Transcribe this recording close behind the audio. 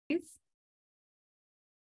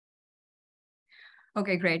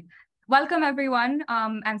Okay, great. Welcome, everyone,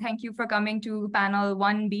 and thank you for coming to panel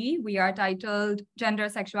 1B. We are titled Gender,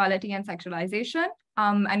 Sexuality, and Sexualization,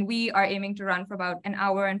 and we are aiming to run for about an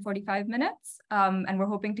hour and 45 minutes, and we're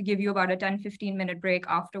hoping to give you about a 10-15-minute break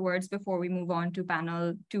afterwards before we move on to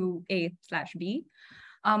panel 2A/B.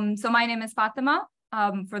 So my name is Fatima.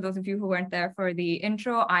 For those of you who weren't there for the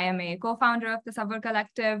intro, I am a co-founder of the Tasavvur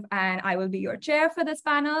Collective, and I will be your chair for this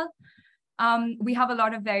panel. We have a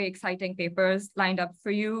lot of very exciting papers lined up for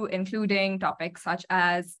you, including topics such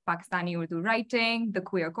as Pakistani Urdu writing, the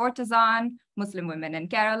queer courtesan, Muslim women in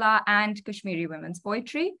Kerala, and Kashmiri women's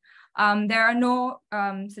poetry. There are no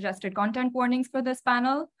suggested content warnings for this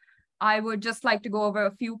panel. I would just like to go over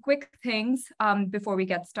a few quick things before we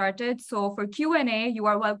get started. So for Q&A, you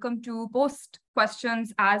are welcome to post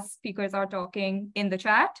questions as speakers are talking in the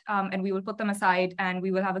chat, and we will put them aside and we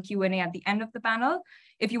will have a Q&A at the end of the panel.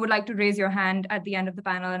 If you would like to raise your hand at the end of the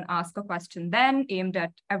panel and ask a question then aimed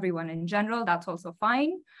at everyone in general, that's also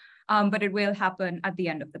fine, but it will happen at the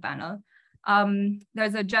end of the panel.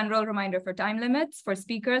 There's a general reminder for time limits for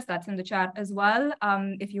speakers, that's in the chat as well.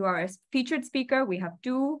 If you are a featured speaker, we have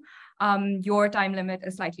two. Your time limit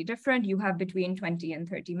is slightly different. You have between 20 and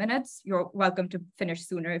 30 minutes. You're welcome to finish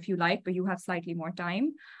sooner if you like, but you have slightly more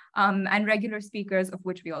time. And regular speakers, of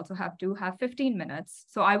which we also have to have 15 minutes.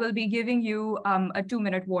 So I will be giving you a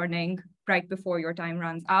 2-minute warning right before your time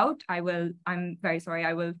runs out. I'm very sorry,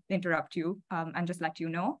 I will interrupt you and just let you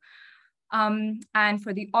know. And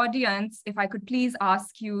for the audience, if I could please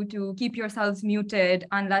ask you to keep yourselves muted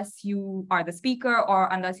unless you are the speaker or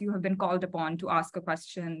unless you have been called upon to ask a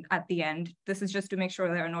question at the end. This is just to make sure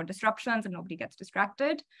there are no disruptions and nobody gets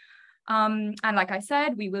distracted. And like I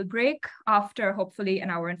said, we will break after hopefully an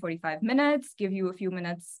hour and 45 minutes, give you a few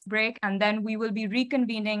minutes break, and then we will be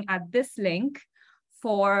reconvening at this link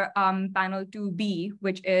for panel 2B,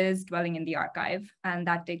 which is Dwelling in the Archive. And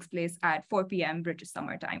that takes place at 4 p.m. British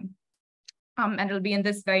Summer Time. And it'll be in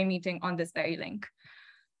this very meeting on this very link.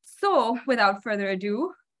 So without further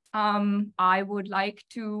ado, I would like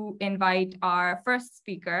to invite our first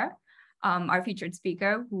speaker, our featured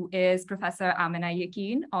speaker, who is Professor Amina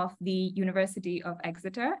Yaqin of the University of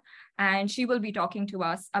Exeter. And she will be talking to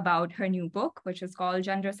us about her new book, which is called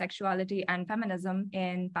Gender, Sexuality, and Feminism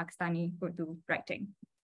in Pakistani Urdu Writing.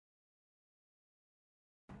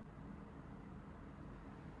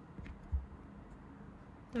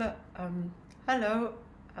 Hello.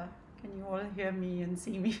 Can you all hear me and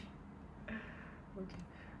see me? Okay,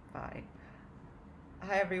 bye.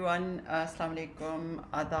 Hi everyone, Assalamu alaikum,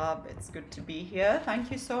 adab, it's good to be here. Thank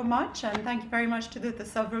you so much, and thank you very much to the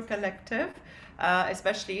Tasavvur Collective,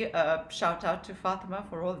 especially shout out to Fatima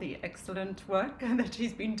for all the excellent work that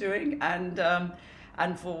she's been doing, and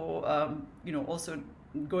for also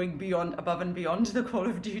going above and beyond the call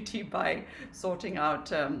of duty by sorting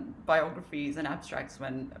out biographies and abstracts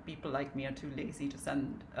when people like me are too lazy to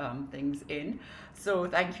send things in. So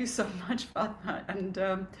thank you so much, Fatima.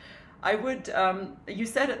 And I would, you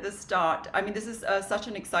said at the start, I mean, this is such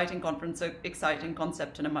an exciting conference, an exciting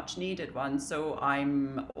concept and a much needed one. So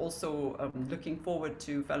I'm also looking forward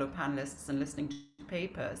to fellow panelists and listening to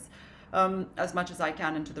papers as much as I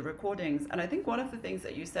can into the recordings. And I think one of the things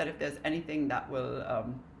that you said, if there's anything that will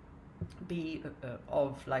be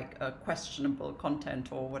of like a questionable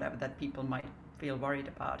content or whatever that people might feel worried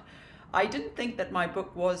about, I didn't think that my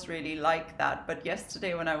book was really like that, but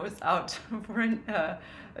yesterday when I was out for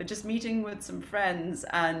just meeting with some friends,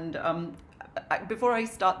 and before I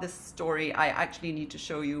start this story, I actually need to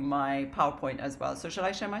show you my PowerPoint as well. So shall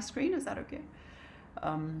I share my screen? Is that okay?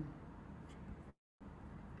 I'll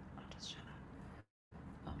just share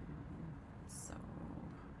that. So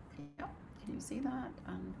yeah, can you see that?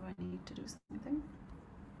 And do I need to do something?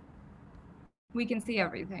 We can see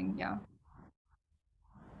everything, yeah.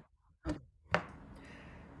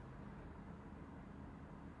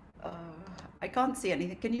 I can't see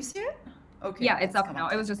anything. Can you see it? Okay. Yeah, it's up now.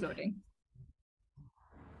 It was just loading.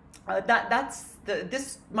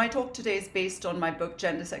 My talk today is based on my book,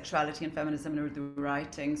 Gender, Sexuality, and Feminism in Urdu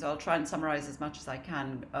Writing. So I'll try and summarize as much as I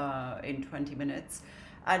can in 20 minutes.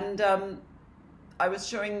 And I was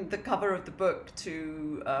showing the cover of the book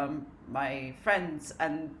to my friends,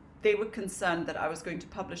 and they were concerned that I was going to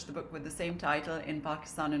publish the book with the same title in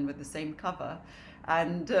Pakistan and with the same cover.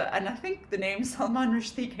 And I think the name Salman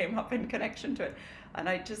Rushdie came up in connection to it. And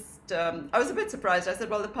I just, I was a bit surprised. I said,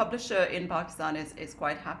 well, the publisher in Pakistan is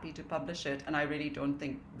quite happy to publish it. And I really don't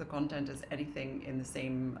think the content is anything in the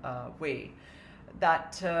same way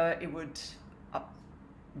that it would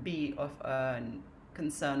be of a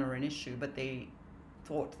concern or an issue. But they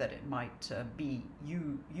thought that it might be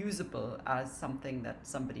usable as something that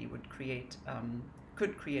somebody would create,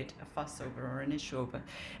 could create a fuss over or an issue over.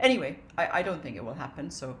 Anyway, I don't think it will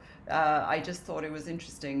happen. So I just thought it was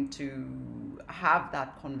interesting to have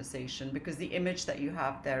that conversation, because the image that you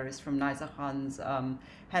have there is from Naiza Khan's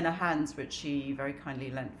henna hands, which she very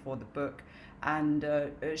kindly lent for the book. And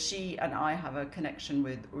she and I have a connection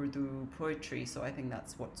with Urdu poetry, so I think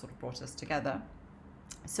that's what sort of brought us together.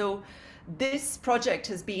 So this project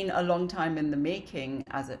has been a long time in the making,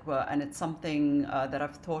 as it were, and it's something that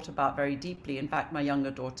I've thought about very deeply. In fact, my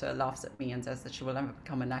younger daughter laughs at me and says that she will never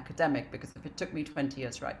become an academic, because if it took me 20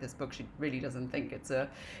 years to write this book, she really doesn't think it's a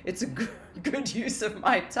good use of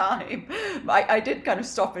my time. I did kind of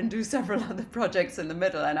stop and do several other projects in the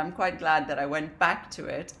middle, and I'm quite glad that I went back to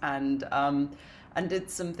it and did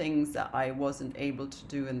some things that I wasn't able to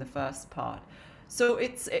do in the first part. So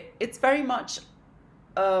it's very much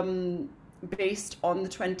based on the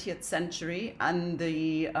 20th century and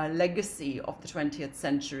the legacy of the 20th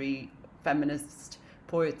century feminist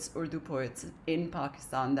poets, Urdu poets in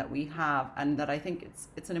Pakistan that we have, and that I think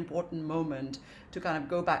it's an important moment to kind of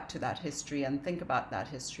go back to that history and think about that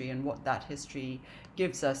history and what that history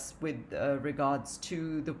gives us with regards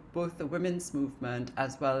to both the women's movement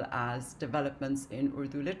as well as developments in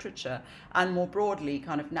Urdu literature, and more broadly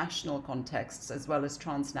kind of national contexts as well as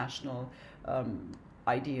transnational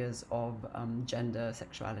ideas of gender,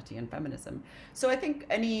 sexuality, and feminism. So I think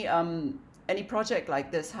any project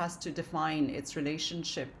like this has to define its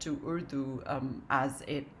relationship to Urdu as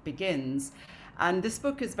it begins. And this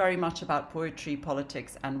book is very much about poetry,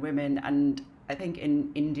 politics, and women. And I think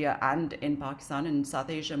in India and in Pakistan and South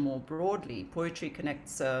Asia more broadly, poetry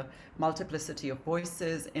connects a multiplicity of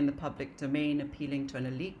voices in the public domain, appealing to an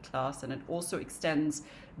elite class, and it also extends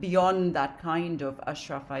beyond that kind of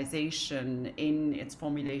Ashrafization in its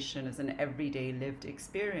formulation as an everyday lived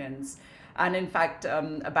experience. And in fact,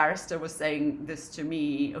 a barrister was saying this to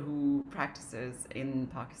me who practices in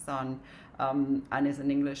Pakistan and is an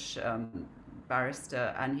English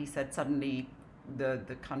barrister, and he said suddenly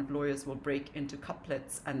the kind of lawyers will break into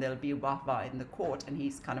couplets and there'll be wah-wah in the court, and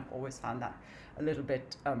he's kind of always found that a little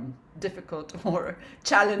bit difficult or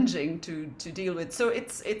challenging to deal with. So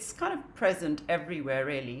it's kind of present everywhere,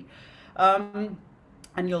 really. And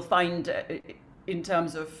you'll find in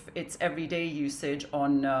terms of its everyday usage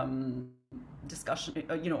on discussion,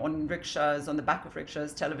 on rickshaws, on the back of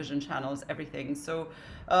rickshaws, television channels, everything. So,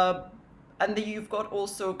 and you've got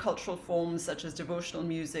also cultural forms such as devotional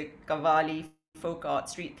music, qawwali, folk art,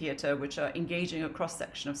 street theatre, which are engaging a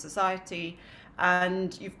cross-section of society.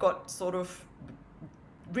 And you've got sort of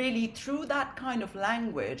really through that kind of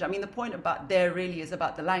language, I mean, the point about there really is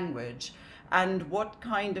about the language and what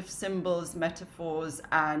kind of symbols, metaphors,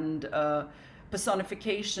 and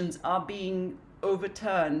personifications are being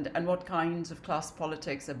overturned, and what kinds of class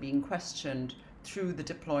politics are being questioned through the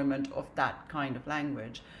deployment of that kind of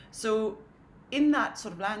language. So in that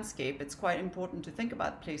sort of landscape, it's quite important to think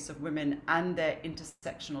about the place of women and their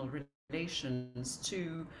intersectional relations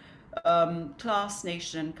to class,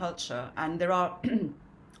 nation, and culture. And there are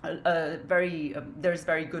there's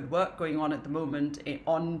very good work going on at the moment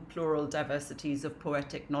on plural diversities of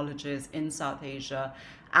poetic knowledges in South Asia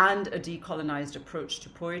and a decolonized approach to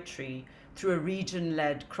poetry through a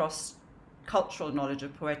region-led cross-cultural knowledge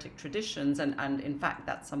of poetic traditions. And in fact,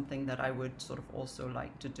 that's something that I would sort of also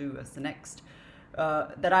like to do as the next,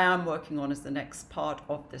 that I am working on as the next part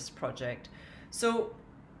of this project. So,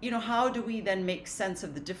 how do we then make sense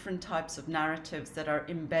of the different types of narratives that are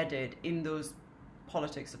embedded in those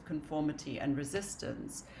politics of conformity and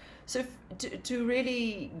resistance? So to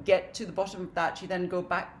really get to the bottom of that, you then go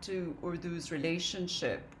back to Urdu's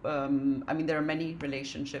relationship. I mean, there are many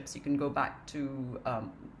relationships. You can go back to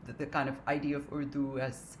the kind of idea of Urdu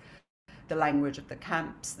as the language of the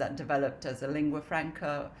camps that developed as a lingua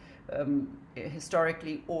franca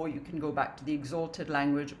historically, or you can go back to the exalted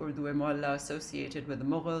language Urdu-e Mualla associated with the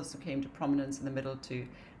Mughals, who came to prominence in the middle to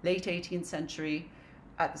late 18th century,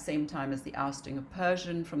 at the same time as the ousting of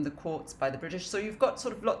Persian from the courts by the British. So you've got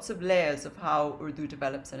sort of lots of layers of how Urdu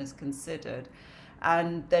develops and is considered.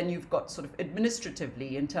 And then you've got sort of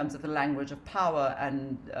administratively in terms of the language of power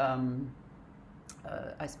and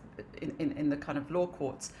in the kind of law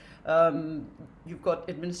courts, you've got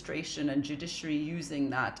administration and judiciary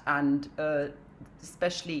using that, and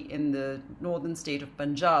especially in the northern state of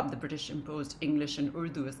Punjab, the British imposed English and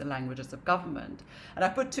Urdu as the languages of government. And I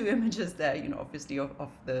put two images there, obviously of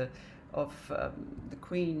the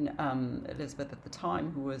Queen Elizabeth at the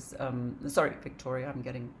time, who was sorry, Victoria. I'm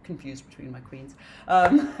getting confused between my queens,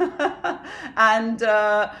 and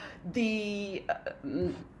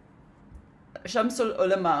Shamsul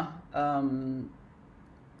Ulama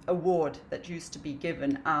award that used to be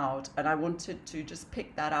given out, and I wanted to just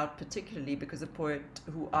pick that out particularly because a poet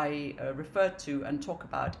who I refer to and talk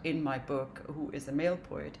about in my book, who is a male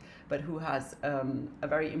poet, but who has a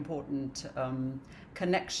very important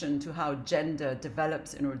connection to how gender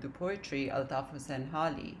develops in Urdu poetry, Altaf Hussain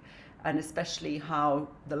Hali, and especially how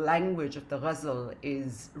the language of the ghazal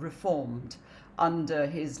is reformed under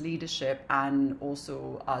his leadership, and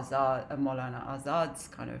also Maulana Azad's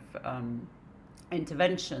kind of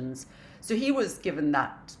interventions. So he was given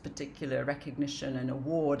that particular recognition and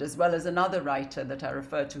award, as well as another writer that I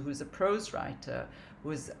refer to, who's a prose writer,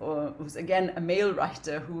 who's again a male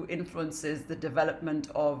writer who influences the development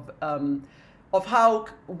of how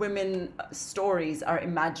women stories are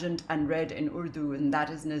imagined and read in Urdu, and that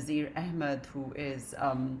is Nazir Ahmed, who is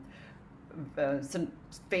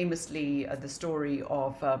famously the story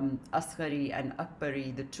of Asghari and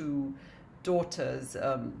Akbari, the two daughters,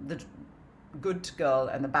 the good girl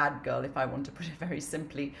and the bad girl, if I want to put it very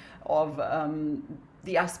simply, of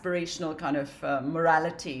the aspirational kind of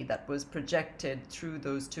morality that was projected through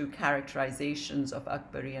those two characterizations of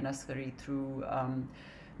Akbari and Asghari through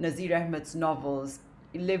Nazir Ahmed's novels.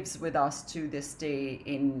 It lives with us to this day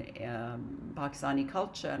in Pakistani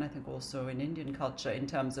culture, and I think also in Indian culture, in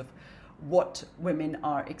terms of what women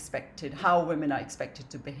are expected, how women are expected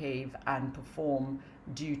to behave and perform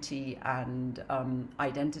duty and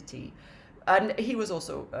identity. And he was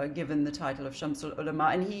also given the title of Shamsul Ulama,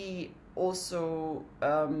 and he also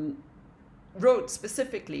wrote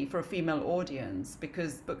specifically for a female audience,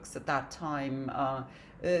 because books at that time,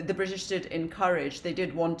 the British did encourage, they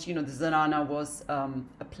did want, the Zanana was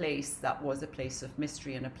a place that was a place of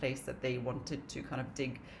mystery and a place that they wanted to kind of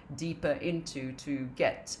dig deeper into to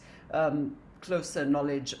get closer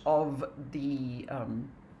knowledge of the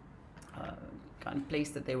kind of place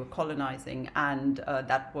that they were colonizing, and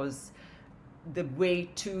that was the way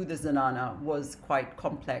to the Zanana was quite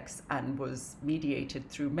complex and was mediated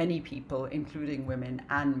through many people, including women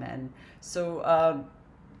and men. So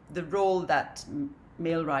the role that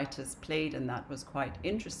male writers played in that was quite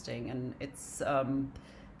interesting, and it's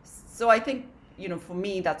so I think, for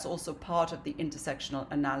me, that's also part of the intersectional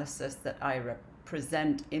analysis that I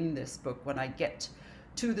represent in this book when I get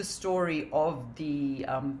to the story of the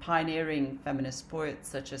pioneering feminist poets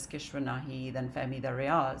such as Kishra Nahid and Fehmi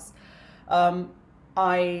Riaz.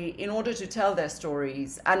 In order to tell their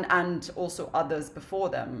stories, and also others before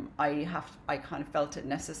them, I kind of felt it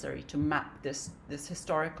necessary to map this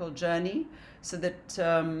historical journey, so that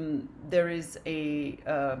there is a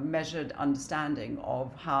measured understanding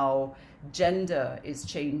of how gender is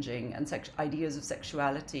changing and ideas of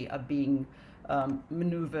sexuality are being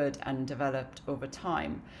maneuvered and developed over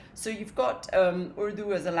time. So you've got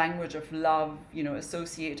Urdu as a language of love,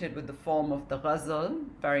 associated with the form of the ghazal,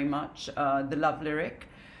 very much, the love lyric.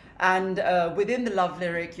 And within the love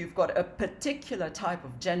lyric, you've got a particular type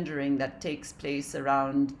of gendering that takes place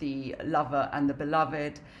around the lover and the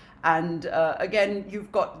beloved. And again,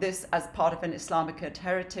 you've got this as part of an Islamic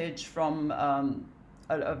heritage from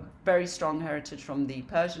a very strong heritage from the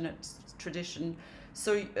Persianate tradition.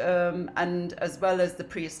 So, and as well as the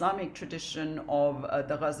pre-Islamic tradition of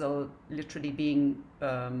the ghazal literally being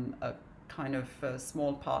a kind of a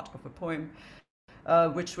small part of a poem,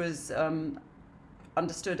 which was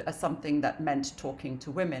understood as something that meant talking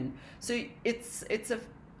to women. So it's a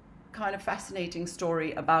kind of fascinating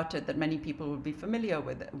story about it that many people will be familiar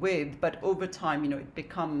with, but over time, it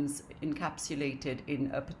becomes encapsulated in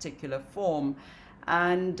a particular form.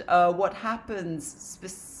 And what happens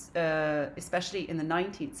especially in the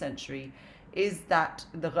 19th century, is that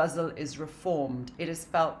the ghazal is reformed. It is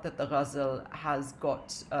felt that the ghazal has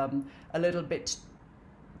got a little bit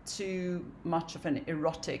too much of an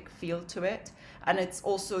erotic feel to it. And it's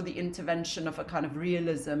also the intervention of a kind of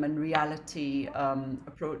realism and reality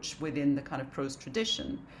approach within the kind of prose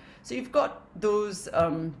tradition. So you've got those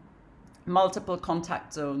multiple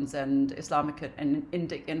contact zones and Islamic and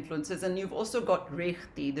Indic influences, and you've also got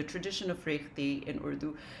rekhti, the tradition of rekhti in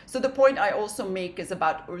Urdu. So the point I also make is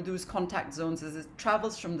about Urdu's contact zones is it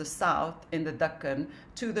travels from the south in the Deccan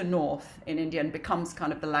to the north in India and becomes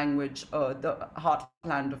kind of the language, the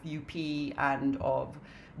heartland of UP and of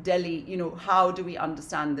Delhi. How do we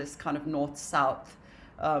understand this kind of north-south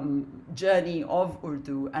journey of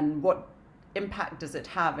Urdu, and what impact does it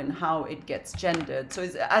have in how it gets gendered? So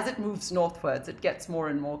as it moves northwards, it gets more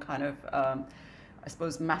and more kind of, I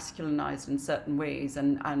suppose, masculinized in certain ways,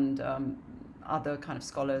 and other kind of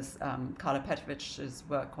scholars, Karla Petrovich's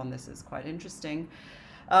work on this is quite interesting.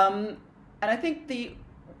 And I think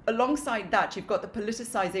alongside that, you've got the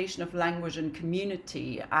politicization of language and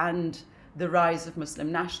community, and the rise of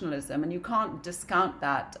Muslim nationalism. And you can't discount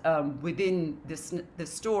that within this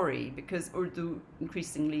story, because Urdu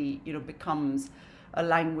increasingly, becomes a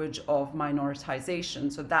language of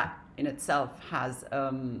minoritization. So that in itself has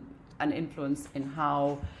an influence in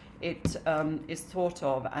how it is thought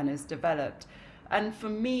of and is developed. And for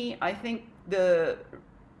me, I think the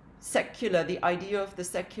idea of the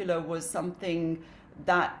secular was something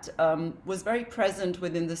that was very present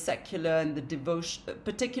within the secular and the devotion,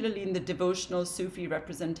 particularly in the devotional Sufi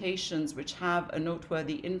representations, which have a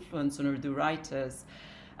noteworthy influence on Urdu writers.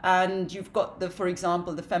 And you've got, for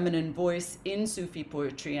example, the feminine voice in Sufi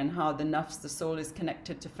poetry, and how the nafs, the soul, is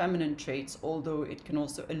connected to feminine traits, although it can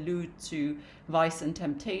also allude to vice and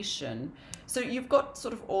temptation. So you've got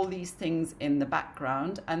sort of all these things in the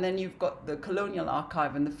background. And then you've got the colonial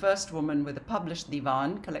archive, and the first woman with a published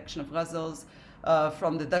divan, collection of ghazals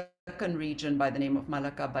from the Deccan region by the name of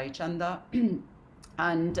Malaka Bai Chanda.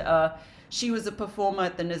 And she was a performer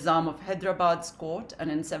at the Nizam of Hyderabad's court, and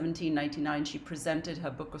in 1799 she presented her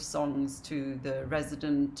book of songs to the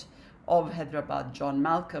resident of Hyderabad, John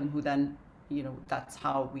Malcolm, who then, that's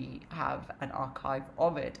how we have an archive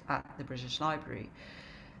of it at the British Library.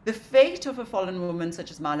 The fate of a fallen woman such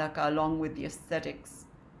as Malaka, along with the aesthetics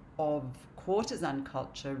of courtesan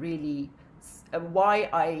culture, really, why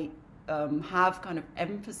I have kind of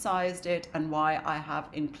emphasized it and why I have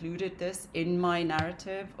included this in my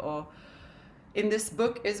narrative or in this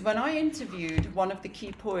book, is when I interviewed one of the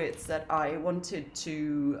key poets that I wanted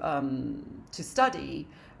to study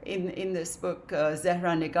in this book,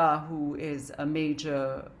 Zehra Nigah, who is a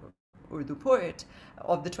major Urdu poet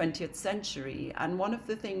of the 20th century. And one of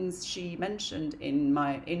the things she mentioned in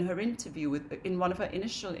her interview in one of her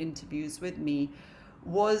initial interviews with me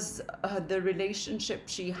was the relationship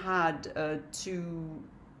she had to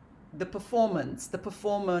the performance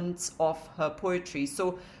of her poetry.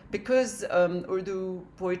 So because Urdu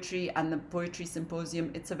poetry and the Poetry Symposium,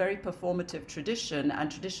 it's a very performative tradition, and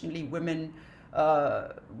traditionally women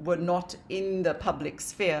were not in the public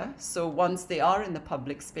sphere. So once they are in the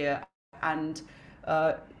public sphere and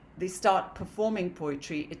they start performing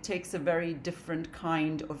poetry, it takes a very different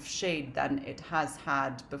kind of shade than it has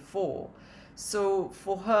had before. So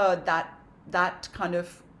for her, that kind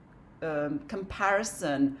of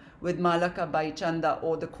comparison with Malaka Bai Chanda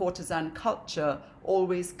or the courtesan culture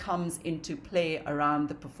always comes into play around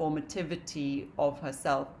the performativity of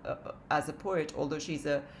herself as a poet, although she's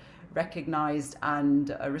a recognized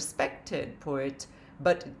and a respected poet.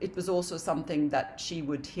 But it was also something that she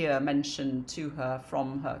would hear mentioned to her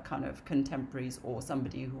from her kind of contemporaries or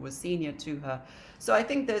somebody who was senior to her. So I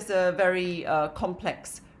think there's a very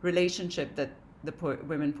complex relationship that the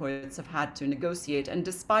women poets have had to negotiate. And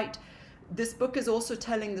despite this book is also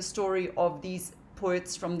telling the story of these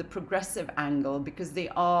poets from the progressive angle, because they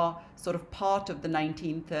are sort of part of the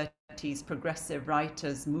 1930s progressive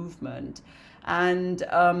writers movement. And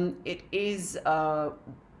it is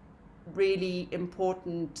really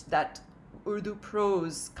important that Urdu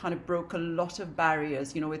prose kind of broke a lot of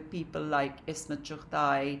barriers, with people like Ismet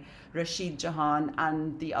Chughtai, Rashid Jahan,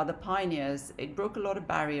 and the other pioneers. It broke a lot of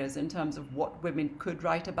barriers in terms of what women could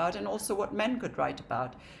write about, and also what men could write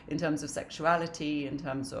about in terms of sexuality, in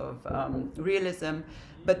terms of realism.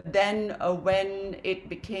 But then when it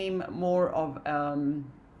became more of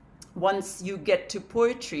once you get to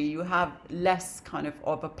poetry, you have less kind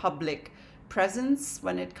of a public presence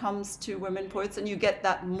when it comes to women poets, and you get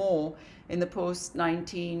that more in the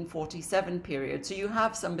post-1947 period. So you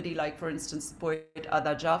have somebody like, for instance, the poet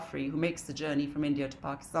Ada Jafri, who makes the journey from India to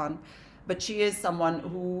Pakistan, but she is someone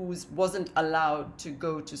who wasn't allowed to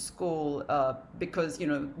go to school because,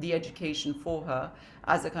 the education for her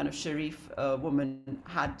as a kind of Sharif woman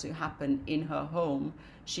had to happen in her home.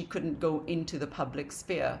 She couldn't go into the public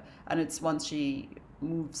sphere, and it's once she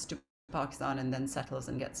moves to Pakistan and then settles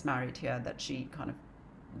and gets married here that she kind of,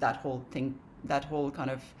 that whole kind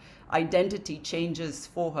of identity changes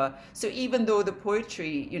for her. So even though the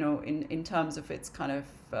poetry, in terms of its kind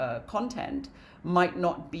of content, might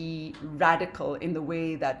not be radical in the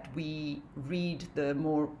way that we read the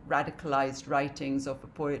more radicalized writings of a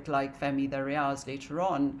poet like Fehmi Daryaz later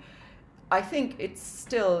on, I think it's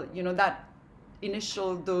still,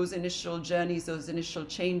 those initial journeys, those initial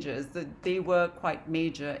changes, that they were quite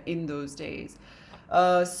major in those days.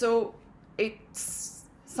 So it's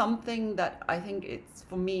something that I think it's,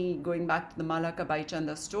 for me, going back to the Malaka Bai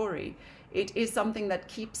Chanda story, it is something that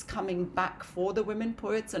keeps coming back for the women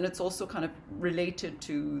poets, and it's also kind of related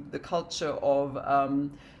to the culture of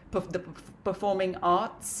the performing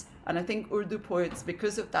arts And I think Urdu poets,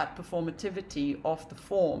 because of that performativity of the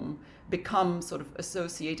form, become sort of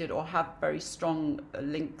associated or have very strong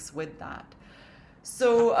links with that.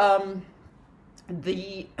 So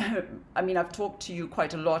I mean, I've talked to you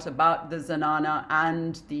quite a lot about the zanana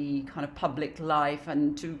and the kind of public life.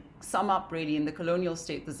 And to sum up, really, in the colonial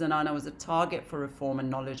state, the zanana was a target for reform and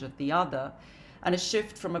knowledge of the other, and a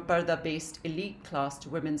shift from a parda-based elite class to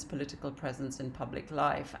women's political presence in public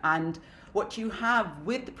life. And what you have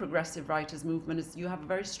with the progressive writers movement is you have a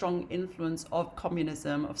very strong influence of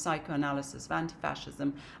communism, of psychoanalysis, of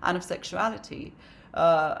anti-fascism, and of sexuality.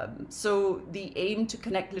 So the aim to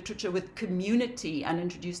connect literature with community and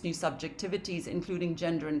introduce new subjectivities, including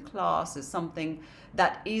gender and class, is something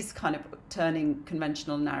that is kind of turning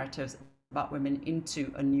conventional narratives about women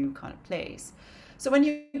into a new kind of place. So when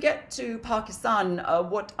you get to Pakistan,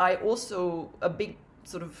 what I also, a big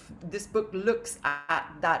sort of, this book looks at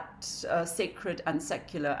that sacred and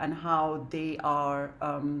secular and how they are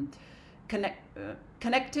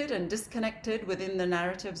connected and disconnected within the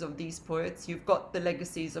narratives of these poets. You've got the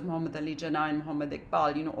legacies of Muhammad Ali Jinnah and Muhammad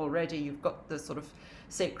Iqbal, you know, already you've got the sort of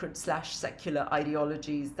sacred / secular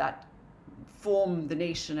ideologies that form the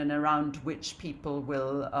nation and around which people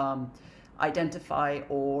will identify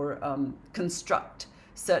or construct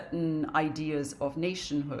certain ideas of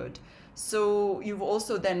nationhood. So you've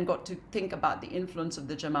also then got to think about the influence of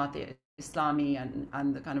the Jamaat-e-Islami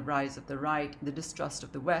and the kind of rise of the right, the distrust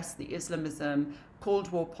of the West, the Islamism,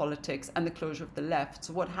 Cold War politics, and the closure of the left.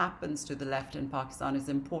 So what happens to the left in Pakistan is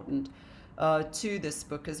important to this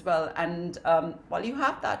book as well. And while you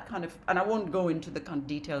have that kind of, and I won't go into the kind of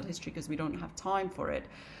detailed history because we don't have time for it,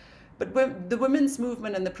 but the women's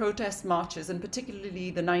movement and the protest marches, and particularly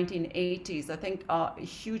the 1980s, I think are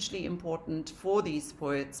hugely important for these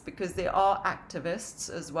poets because they are activists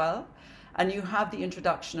as well. And you have the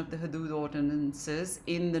introduction of the Hudud ordinances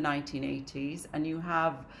in the 1980s, and you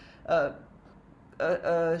have a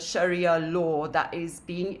Sharia law that is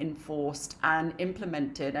being enforced and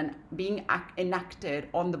implemented and being enacted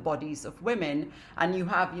on the bodies of women. And you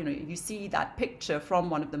have, you know, you see that picture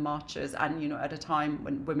from one of the marches, and, you know, at a time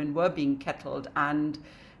when women were being kettled and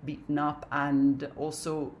beaten up, and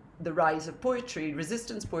also the rise of poetry,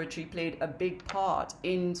 resistance poetry played a big part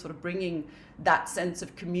in sort of bringing that sense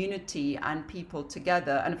of community and people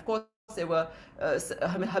together. And of course, there were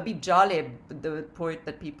Habib Jalib, the poet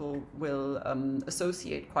that people will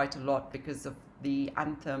associate quite a lot because of the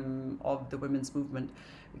anthem of the women's movement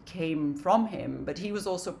came from him. But he was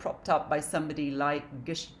also propped up by somebody like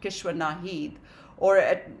Kishwar Nahid, or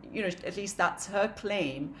at least that's her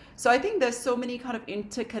claim. So I think there's so many kind of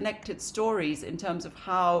interconnected stories in terms of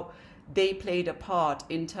how they played a part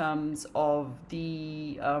in terms of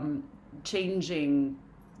the changing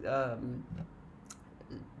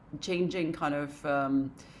kind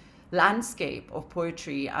of landscape of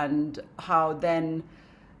poetry, and how then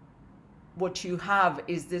what you have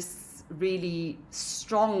is this really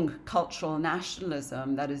strong cultural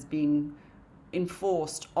nationalism that is being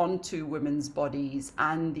enforced onto women's bodies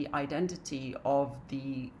and the identity of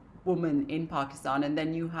the woman in Pakistan. And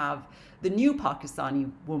then you have the new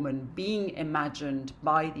Pakistani woman being imagined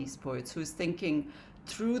by these poets, who's thinking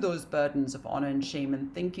through those burdens of honor and shame,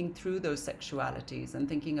 and thinking through those sexualities, and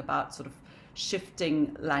thinking about sort of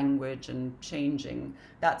shifting language and changing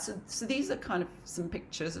that. So these are kind of some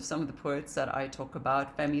pictures of some of the poets that I talk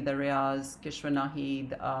about: Fehmi Daryaz, Kishwar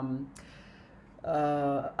Nahid,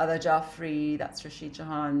 Ada Jafri, that's Rashid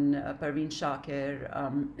Jahan, Parveen Shakir,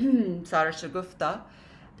 Sara Shagufta.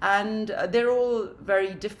 And they're all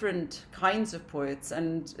very different kinds of poets.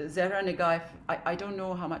 And Zehra Nigah, I don't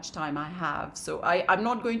know how much time I have, so I'm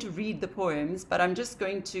not going to read the poems, but I'm just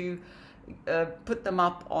going to put them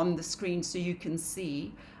up on the screen so you can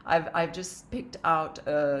see. I've just picked out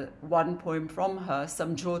one poem from her,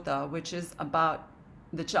 Samjhota, which is about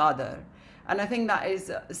the chadar. And I think that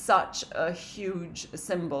is such a huge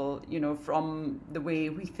symbol, you know, from the way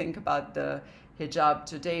we think about the hijab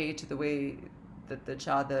today to the way that the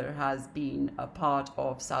chadar has been a part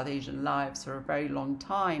of South Asian lives for a very long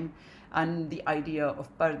time, and the idea of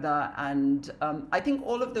parda. And I think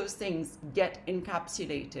all of those things get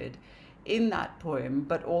encapsulated in that poem,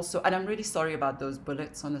 but also, and I'm really sorry about those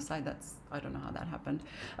bullets on the side. I don't know how that happened.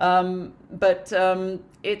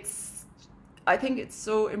 I think it's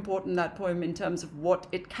so important, that poem, in terms of what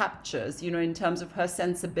it captures, you know, in terms of her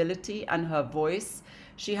sensibility and her voice.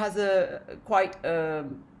 She has quite a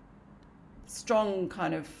strong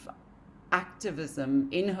kind of activism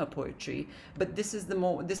in her poetry, but this is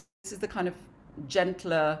the kind of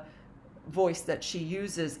gentler voice that she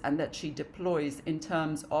uses and that she deploys in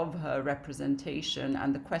terms of her representation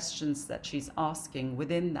and the questions that she's asking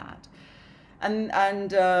within that.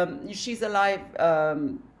 And she's alive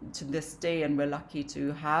to this day, and we're lucky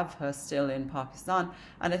to have her still in Pakistan.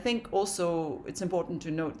 And I think also it's important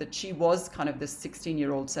to note that she was kind of this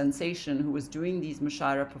 16-year-old sensation who was doing these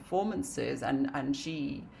mushaira performances, and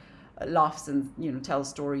she laughs and tells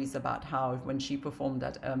stories about how when she performed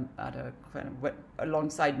at a kind of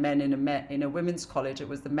alongside men in a women's college, it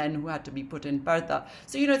was the men who had to be put in parda.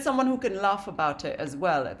 So it's someone who can laugh about it as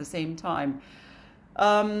well at the same time.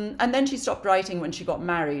 And then she stopped writing when she got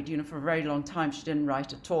married. For a very long time she didn't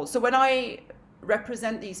write at all. So when I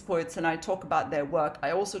represent these poets and I talk about their work,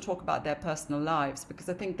 I also talk about their personal lives, because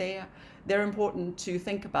I think they're important to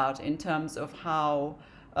think about in terms of how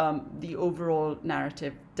the overall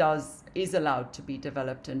narrative is allowed to be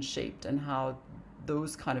developed and shaped, and how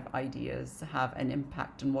those kind of ideas have an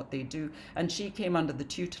impact on what they do. And she came under the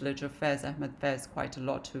tutelage of Faiz Ahmed Faiz quite a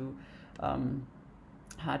lot, who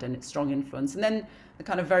had a strong influence. And then the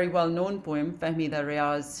kind of very well-known poem, Fahmida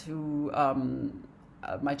Riaz, who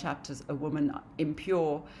my chapter's A Woman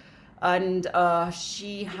Impure, and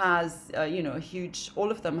she has a huge, all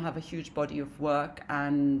of them have a huge body of work,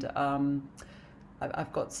 and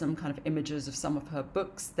I've got some kind of images of some of her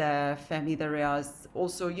books there. Fahmida Riaz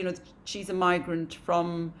also, she's a migrant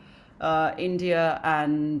from India,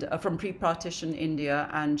 and from pre-partition India,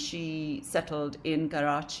 and she settled in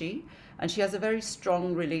Karachi, and she has a very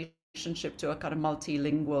strong relationship to a kind of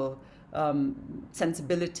multilingual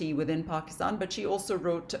sensibility within Pakistan. But she also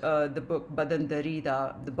wrote the book Badan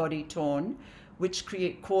Darida, The Body Torn, which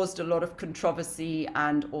caused a lot of controversy,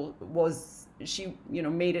 and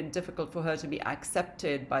made it difficult for her to be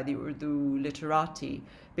accepted by the Urdu literati,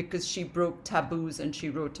 because she broke taboos, and she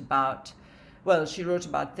wrote about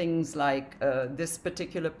things like this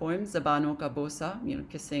particular poem, Zabano Ka Bosa,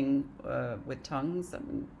 kissing with tongues. I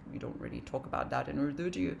mean, we don't really talk about that in Urdu,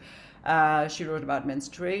 do you? She wrote about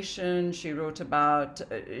menstruation. She wrote about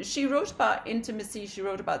intimacy. She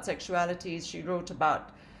wrote about sexuality. She wrote about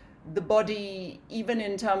the body, even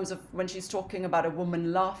in terms of when she's talking about a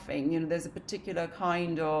woman laughing. There's a particular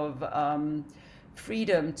kind of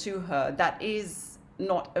freedom to her that is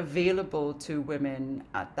not available to women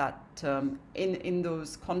at that in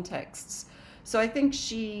those contexts. So I think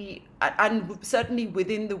and certainly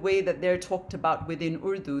within the way that they're talked about within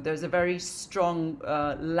Urdu, there's a very strong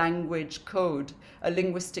language code, a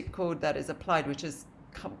linguistic code that is applied, which is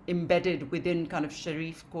embedded within kind of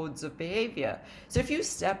Sharif codes of behavior. So if you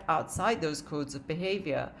step outside those codes of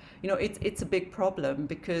behavior, it's a big problem,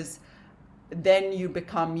 because then you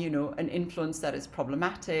become, an influence that is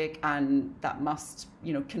problematic, and that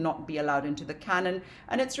cannot be allowed into the canon.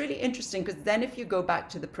 And it's really interesting, because then if you go back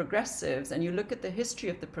to the progressives and you look at the history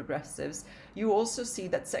of the progressives, you also see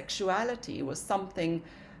that sexuality was something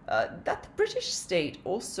that the British state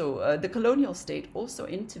also, the colonial state also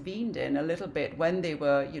intervened in a little bit when they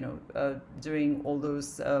were, doing all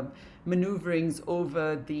those maneuverings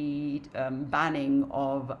over the banning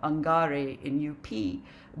of Angare in UP,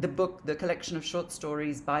 the collection of short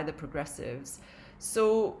stories by the progressives.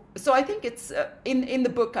 So I think it's in the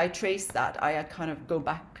book I trace that. I kind of go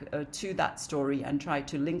back to that story and try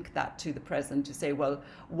to link that to the present, to say, well,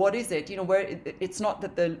 what is it? Where it's not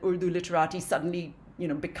that the Urdu literati suddenly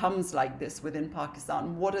becomes like this within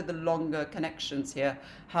Pakistan. What are the longer connections here?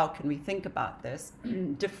 How can we think about this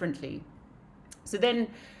differently? So then,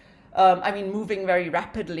 moving very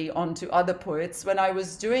rapidly on to other poets. When I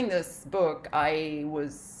was doing this book, I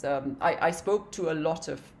spoke to a lot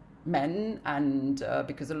of men, and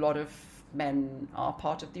because a lot of men are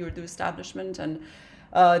part of the Urdu establishment, and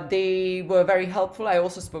they were very helpful. I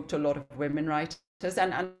also spoke to a lot of women writers.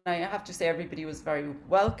 And I have to say, everybody was very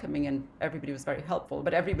welcoming and everybody was very helpful,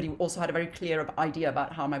 but everybody also had a very clear idea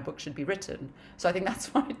about how my book should be written. So I think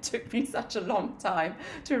that's why it took me such a long time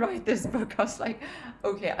to write this book. I was like,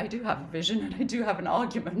 okay, I do have a vision and I do have an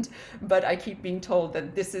argument, but I keep being told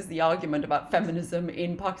that this is the argument about feminism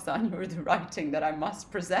in Pakistani Urdu writing that I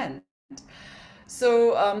must present.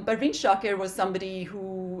 So Parveen Shakir was somebody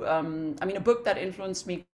who, a book that influenced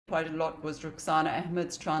me quite a lot was Rukhsana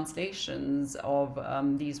Ahmed's translations of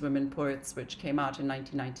these women poets, which came out in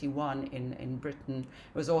 1991 in Britain.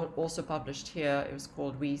 It was also published here. It was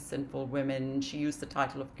called We Sinful Women. She used the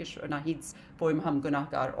title of Kishore Nahid's poem Hum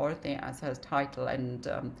Gunahgar Aurtein as her title, and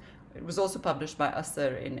it was also published by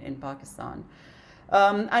Asr in Pakistan.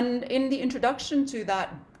 And in the introduction to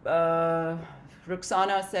that,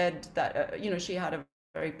 Rukhsana said that she had a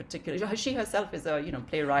very particular. She herself is a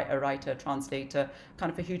playwright, a writer, translator,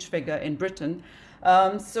 kind of a huge figure in Britain.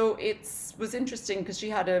 So it was interesting because she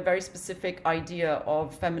had a very specific idea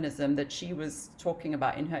of feminism that she was talking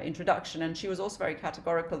about in her introduction, and she was also very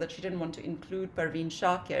categorical that she didn't want to include Parveen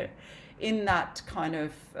Shakir in that kind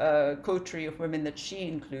of coterie of women that she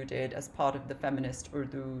included as part of the feminist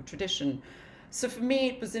Urdu tradition. So for me,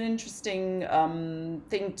 it was an interesting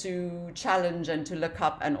thing to challenge and to look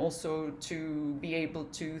up, and also to be able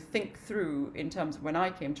to think through in terms of when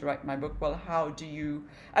I came to write my book, well, how do you,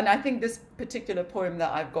 and I think this particular poem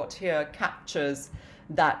that I've got here captures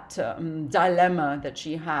that dilemma that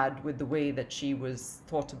she had with the way that she was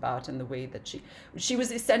thought about, and the way that she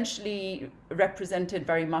was essentially represented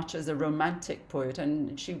very much as a romantic poet.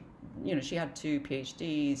 And she had 2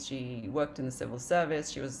 PhDs, she worked in the civil service,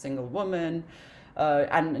 she was a single woman,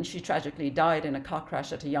 and she tragically died in a car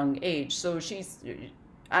crash at a young age. So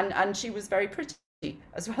and she was very pretty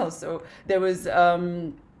as well. So there was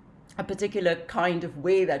a particular kind of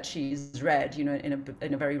way that she's read,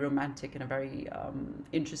 in a very romantic and a very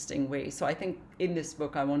interesting way. So I think in this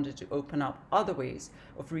book I wanted to open up other ways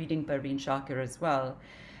of reading Parveen Shakir as well.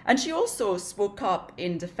 And she also spoke up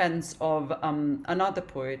in defense of another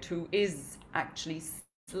poet who is actually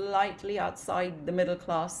slightly outside the middle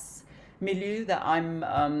class milieu that I'm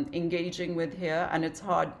engaging with here. And it's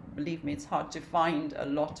hard, believe me, it's hard to find a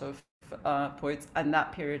lot of poets in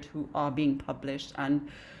that period who are being published and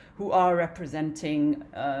who are representing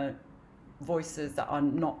voices that are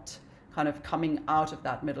not kind of coming out of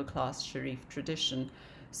that middle class Sharif tradition.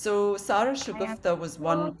 So Sara Shagufta was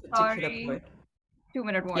one particular poet.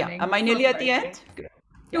 2-minute warning. Yeah, am I nearly at the end? Good.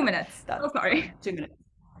 Yeah, 2 minutes. Oh, sorry. Fine. 2 minutes.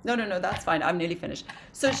 No, that's fine. I'm nearly finished.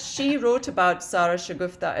 So she wrote about Sara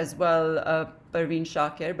Shagufta as well, Parveen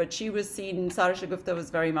Shakir, but Sara Shagufta was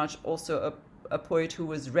very much also a poet who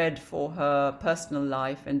was read for her personal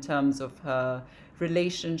life in terms of her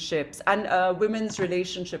relationships. And women's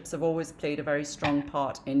relationships have always played a very strong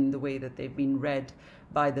part in the way that they've been read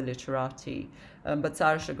by the literati. But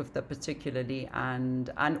Sara Shagufta particularly, and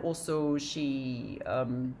also she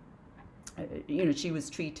she was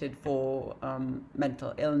treated for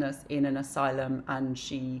mental illness in an asylum, and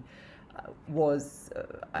she was,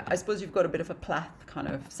 I suppose you've got a bit of a Plath kind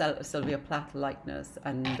of Sylvia Plath likeness,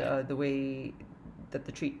 and the way that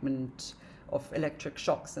the treatment of electric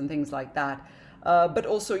shocks and things like that, but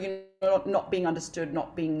also not being understood,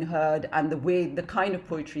 not being heard, and the kind of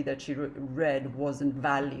poetry that she wrote wasn't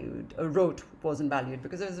valued,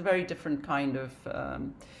 because it was a very different kind of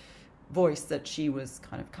voice that she was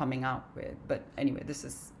kind of coming out with. But anyway, this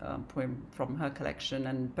is a poem from her collection,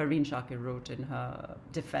 and Parveen Shakir wrote in her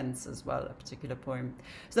defense as well a particular poem.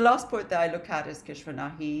 So the last poet that I look at is Kishore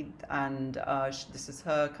Naveed, and this is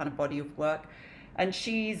her kind of body of work. And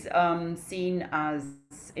she's seen as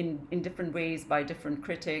in different ways by different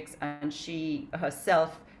critics, and she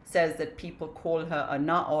herself says that people call her a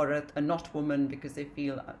na aurat, a not woman, because they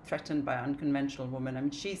feel threatened by unconventional women. I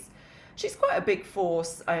mean, she's quite a big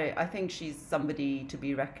force. I think she's somebody to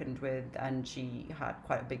be reckoned with, and she had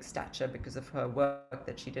quite a big stature because of her work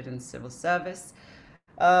that she did in civil service.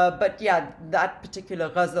 But yeah, that particular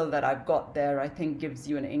ghazal that I've got there, I think gives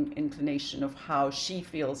you an inclination of how she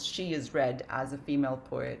feels she is read as a female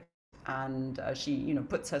poet, and she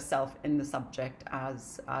puts herself in the subject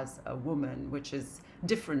as a woman, which is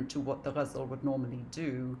different to what the ghazal would normally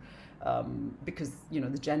do, because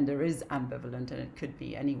the gender is ambivalent and it could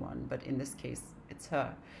be anyone, but in this case it's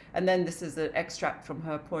her. And then this is an extract from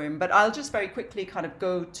her poem, but I'll just very quickly kind of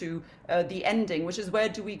go to the ending, which is where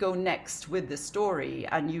do we go next with the story.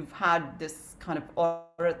 And you've had this kind of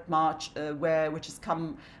Aurat March which has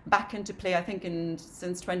come back into play, I think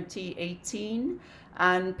since 2018,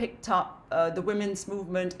 and picked up the women's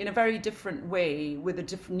movement in a very different way, with a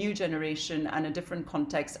different new generation and a different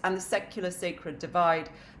context, and the secular sacred divide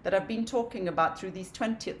that I've been talking about through these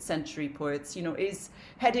 20th century poets, is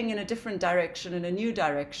heading in a different direction, in a new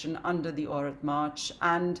direction under the Aurat March.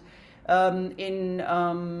 And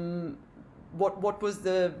what was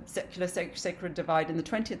the secular sacred divide in the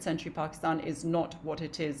 20th century Pakistan is not what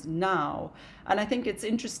it is now. And I think it's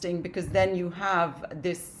interesting because then you have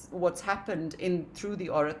this, what's happened through the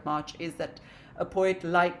Aurat March is that a poet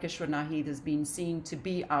like Kishore Naveed has been seen to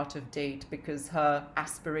be out of date because her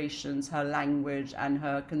aspirations, her language, and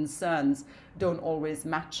her concerns don't always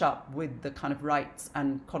match up with the kind of rights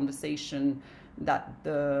and conversation that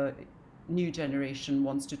the new generation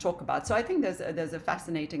wants to talk about. So I think there's a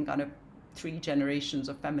fascinating kind of 3 generations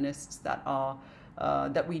of feminists that are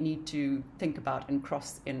that we need to think about and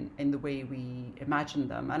cross in the way we imagine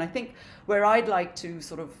them. And I think where I'd like to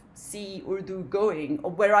sort of see Urdu going,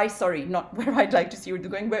 or not where I'd like to see Urdu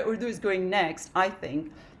going, where Urdu is going next, I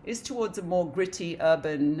think, is towards a more gritty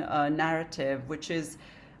urban narrative, which is,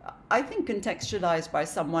 I think, contextualized by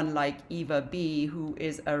someone like Eva B, who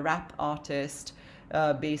is a rap artist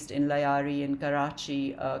based in Layari in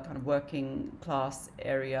Karachi, a kind of working class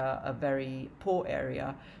area, a very poor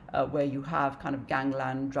area, where you have kind of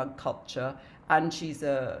gangland drug culture. And she's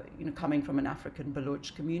coming from an African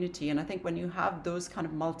Baloch community. And I think when you have those kind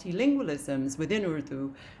of multilingualisms within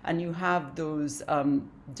Urdu, and you have those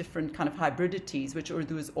different kind of hybridities, which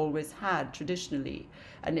Urdu has always had traditionally,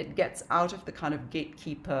 and it gets out of the kind of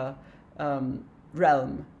gatekeeper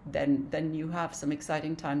realm, then you have some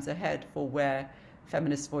exciting times ahead for where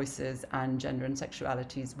feminist voices and gender and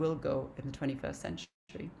sexualities will go in the 21st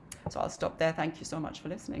century. So I'll stop there. Thank you so much for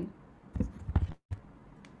listening.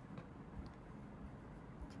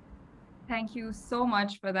 Thank you so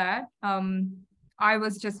much for that. I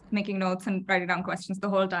was just making notes and writing down questions the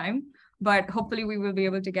whole time, but hopefully we will be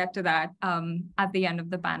able to get to that at the end of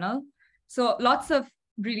the panel. So lots of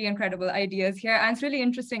really incredible ideas here. And it's really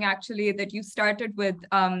interesting, actually, that you started with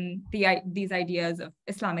these ideas of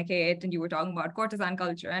Islamic hate, and you were talking about courtesan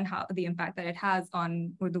culture and how the impact that it has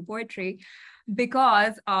on Urdu poetry,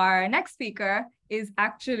 because our next speaker is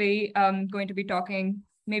actually going to be talking,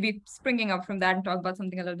 maybe springing up from that and talk about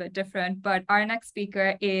something a little bit different. But our next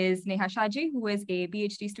speaker is Neha Shaji, who is a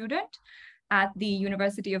PhD student at the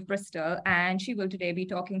University of Bristol, and she will today be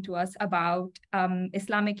talking to us about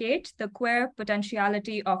Islamic hate, the queer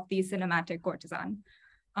potentiality of the cinematic courtesan.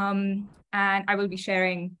 And I will be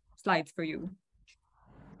sharing slides for you.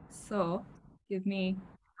 So give me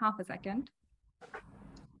half a second,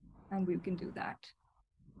 and we can do that.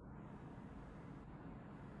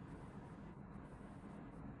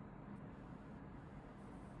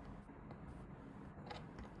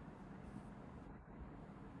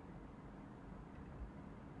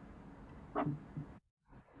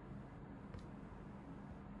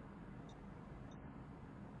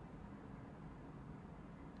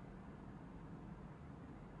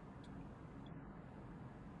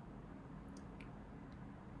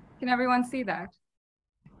 Can everyone see that?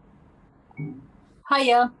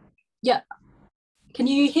 Hiya. Yeah. Can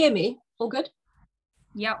you hear me? All good?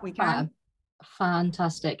 Yeah, we can.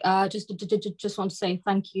 Fantastic. Just want to say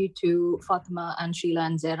thank you to Fatima and Sheila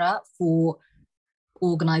and Zera for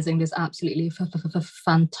organizing this absolutely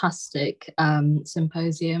fantastic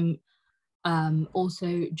symposium.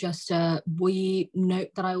 Also, just a wee note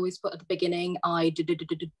that I always put at the beginning, I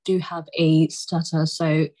do have a stutter,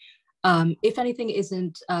 so if anything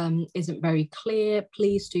isn't very clear,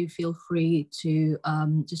 please do feel free to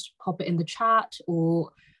just pop it in the chat or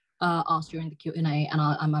ask during the Q&A, and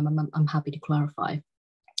I'm happy to clarify.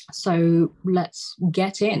 So let's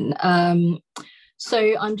get in.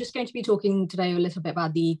 So I'm just going to be talking today a little bit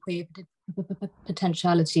about the queer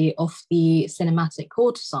potentiality of the cinematic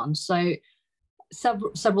courtesan. So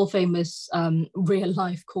several famous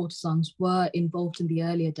real-life courtesans were involved in the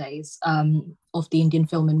earlier days of the Indian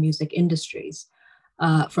film and music industries.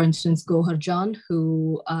 For instance, Gohar Jan,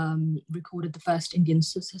 who recorded the first Indian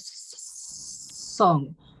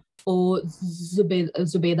song, or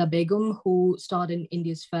Zubeda Begum, who starred in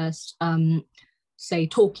India's first, say,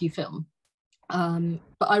 talkie film.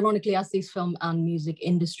 But ironically, as these film and music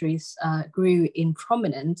industries grew in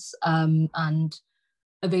prominence and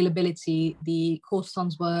availability, the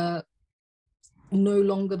courtesans were no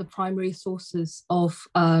longer the primary sources of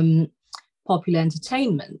popular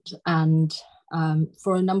entertainment, and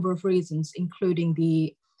for a number of reasons, including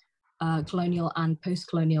the colonial and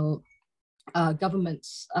post-colonial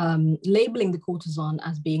governments labeling the courtesan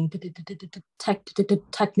as being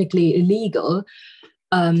technically illegal.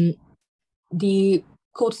 The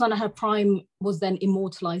courtesan at her prime was then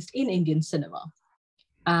immortalized in Indian cinema.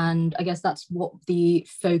 And I guess that's what the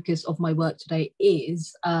focus of my work today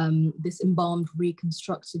is, this embalmed,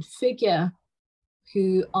 reconstructed figure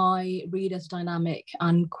who I read as dynamic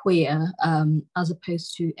and queer, as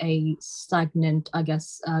opposed to a stagnant, I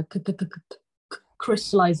guess,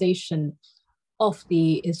 crystallization of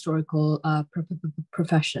the historical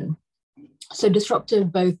profession. So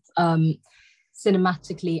disruptive both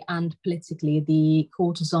cinematically and politically, the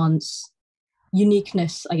courtesan's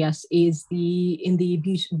uniqueness, I guess, is in the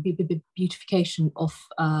beautification of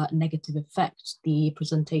negative effect, the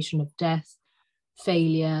presentation of death,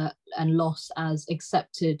 failure, and loss as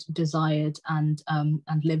accepted, desired, and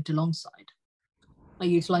lived alongside. I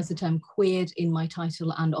utilize the term queered in my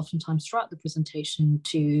title and oftentimes throughout the presentation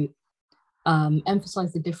to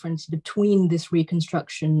emphasize the difference between this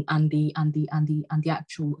reconstruction and the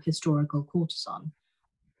actual historical courtesan.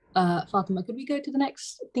 Fatima, could we go to the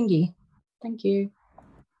next thingy? Thank you.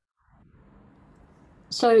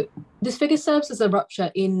 So this figure serves as a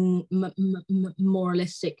rupture in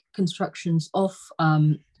moralistic constructions of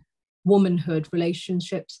womanhood,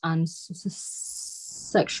 relationships, and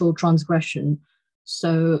sexual transgression.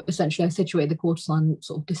 So essentially, I situate the courtesan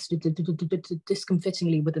sort of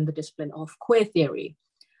discomfitingly within the discipline of queer theory,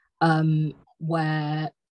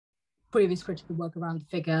 where previous critical work around the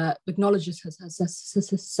figure acknowledges her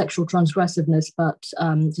sexual transgressiveness, but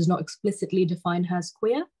does not explicitly define her as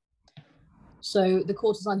queer. So the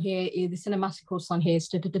courtesan here, the cinematic courtesan here, is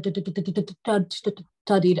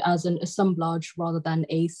studied as an assemblage rather than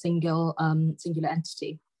a singular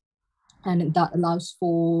entity. And that allows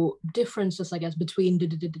for differences, I guess, between the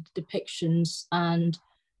depictions and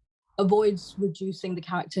avoids reducing the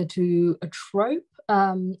character to a trope.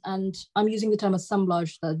 And I'm using the term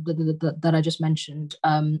assemblage that I just mentioned.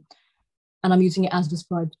 And I'm using it as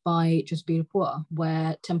described by Just Be Poor,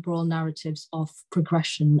 where temporal narratives of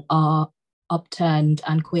progression are upturned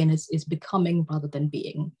and queerness is becoming rather than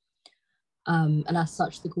being. And as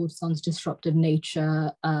such, the courtesan's disruptive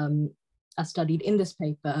nature, as studied in this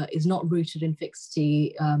paper, is not rooted in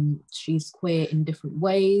fixity. She's queer in different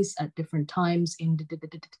ways, at different times, in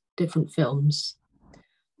different films.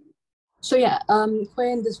 So yeah, queer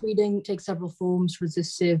in this reading takes several forms: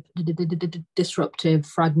 resistive, disruptive,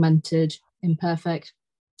 fragmented, imperfect.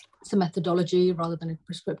 It's a methodology rather than a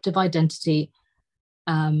prescriptive identity.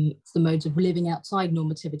 It's the modes of living outside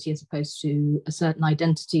normativity as opposed to a certain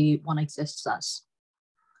identity one exists as.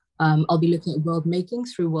 I'll be looking at world making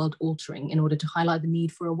through world altering in order to highlight the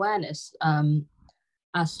need for awareness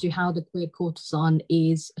as to how the queer courtesan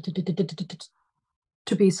is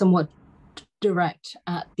to be somewhat direct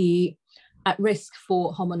at risk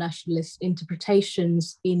for homonationalist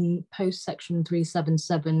interpretations in post-Section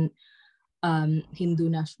 377 Hindu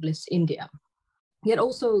nationalist India, yet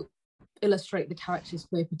also illustrate the character's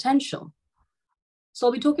queer potential. So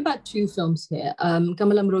I'll be talking about two films here.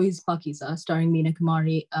 Kamalam Rohi's Pakiza, starring Meena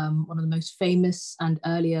Kumari, one of the most famous and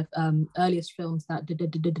earliest films that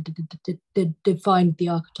defined the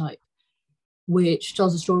archetype, which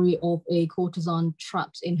tells the story of a courtesan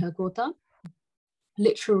trapped in her kota,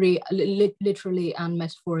 literally and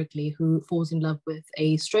metaphorically, who falls in love with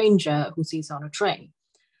a stranger who sees her on a train.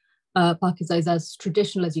 Pakiza is as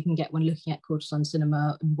traditional as you can get when looking at courtesan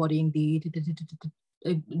cinema, embodying the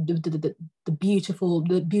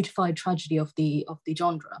beautified tragedy of the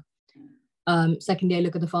genre. Secondly, I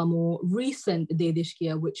look at the far more recent De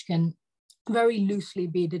Dishkiya, which can very loosely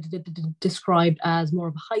be described as more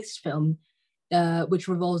of a heist film, which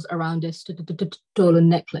revolves around a stolen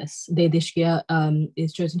necklace. De Dishkiya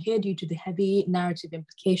is chosen here due to the heavy narrative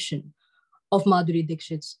implication of Madhuri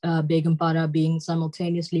Dixit's Begumpara being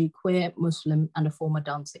simultaneously queer, Muslim, and a former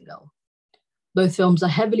dancing girl. Both films are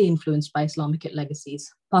heavily influenced by Islamic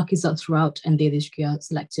legacies, Pakiza throughout and De Dishkiya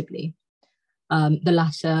selectively. The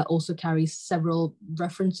latter also carries several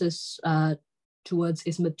references towards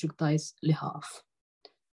Ismet Chughai's Lihaf.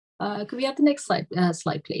 Could we have the next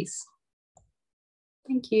slide, please?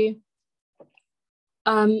 Thank you.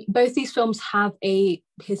 Both these films have a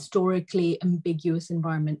historically ambiguous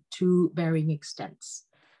environment to varying extents.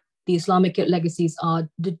 The Islamic legacies are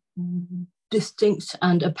distinct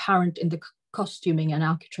and apparent in the costuming and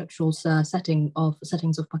architectural settings of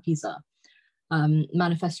Pakiza,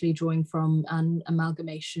 manifestly drawing from an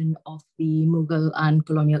amalgamation of the Mughal and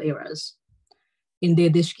colonial eras. In De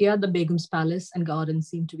Dishkiya, the Begum's palace and garden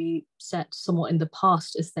seem to be set somewhat in the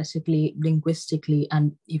past aesthetically, linguistically,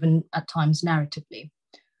 and even at times narratively.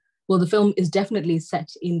 Well, the film is definitely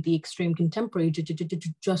set in the extreme contemporary,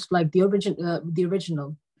 just like the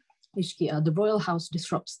original Ishkiya. The royal house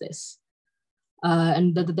disrupts this.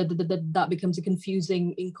 And that becomes a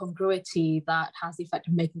confusing incongruity that has the effect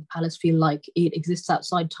of making the palace feel like it exists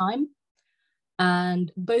outside time.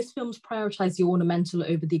 And both films prioritize the ornamental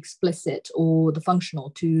over the explicit or the functional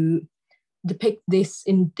to depict this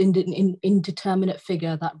indeterminate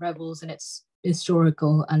figure that revels in its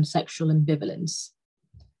historical and sexual ambivalence.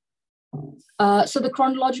 So the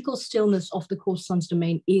chronological stillness of the courtesan's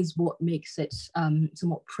domain is what makes it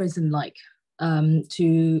somewhat prison-like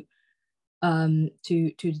to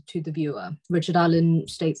the viewer. Richard Allen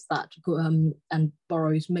states that, and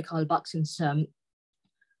borrows Mikhail Bakhtin's term,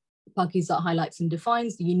 Pakiza highlights and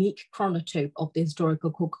defines the unique chronotope of the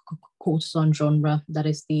historical courtesan genre, that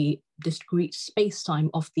is the discrete space-time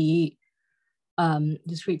of the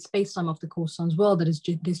courtesan's world that is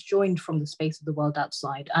disjoined from the space of the world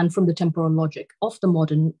outside and from the temporal logic of the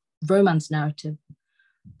modern romance narrative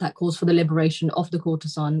that calls for the liberation of the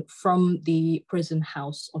courtesan from the prison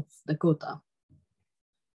house of the kota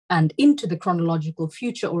and into the chronological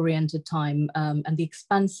future-oriented time and the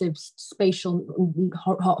expansive spatial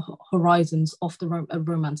horizons of the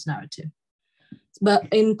romance narrative. But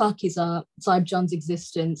in Pakiza, Sahib Jan's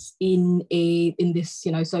existence in this,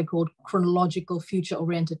 so-called chronological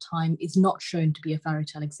future-oriented time is not shown to be a fairy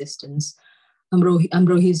tale existence.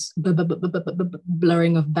 Amrohi's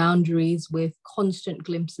blurring of boundaries with constant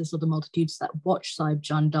glimpses of the multitudes that watch Sahib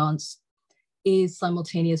Jan dance is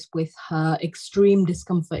simultaneous with her extreme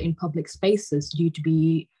discomfort in public spaces due to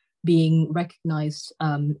being recognized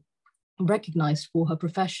for her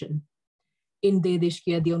profession. In De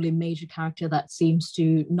Dishkia, the only major character that seems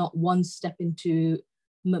to not once step into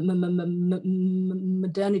modernity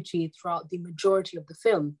throughout the majority of the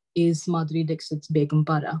film is Madhuri Dixit's Begum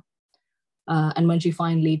Para. And when she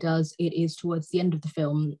finally does, it is towards the end of the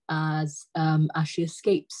film as she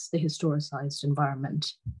escapes the historicized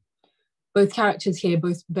environment. Both characters here,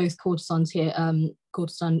 both courtesans here,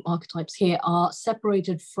 courtesan archetypes here are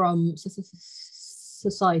separated from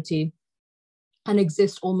society and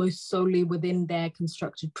exist almost solely within their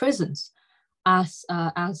constructed prisons, as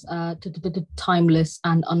timeless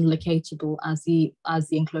and unlocatable as the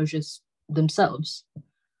enclosures themselves.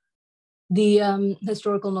 The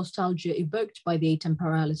historical nostalgia evoked by the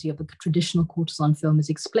atemporality of the traditional courtesan film is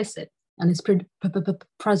explicit and is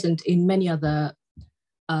present in many other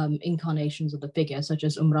incarnations of the figure, such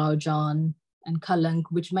as Umrao Jan and Kalank,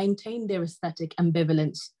 which maintain their aesthetic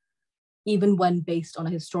ambivalence even when based on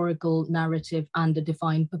a historical narrative and a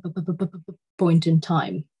defined point in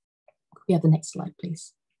time. Could we have the next slide,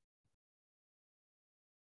 please?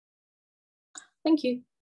 Thank you.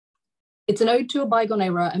 It's an ode to a bygone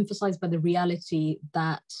era emphasized by the reality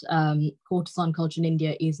that courtesan culture in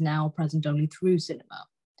India is now present only through cinema.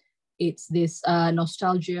 It's this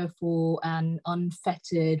nostalgia for an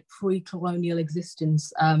unfettered pre-colonial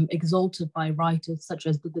existence exalted by writers such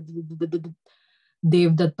as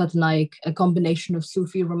Devdutt Patnaik, a combination of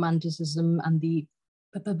Sufi romanticism and the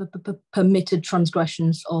permitted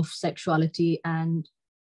transgressions of sexuality and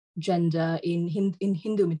gender in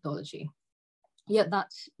Hindu mythology. Yet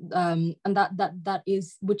that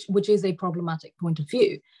is a problematic point of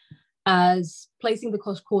view, as placing the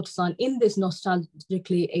courtesan in this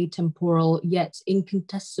nostalgically atemporal yet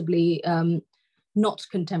incontestably not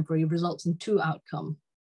contemporary results in two outcomes.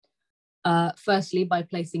 Firstly, by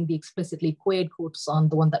placing the explicitly queered courtesan,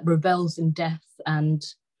 the one that revels in death and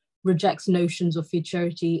rejects notions of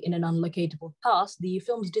futurity in an unlocatable past, the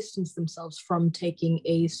films distance themselves from taking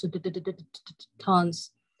a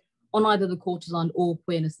stance on either the courtesan or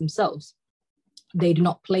queerness themselves. They do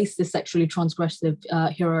not place the sexually transgressive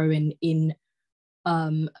heroine in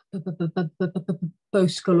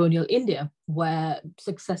post-colonial India, where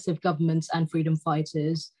successive governments and freedom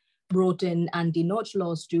fighters brought in anti-Noch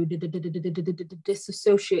laws to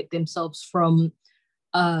disassociate themselves from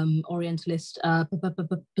Orientalist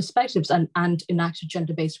perspectives and enacted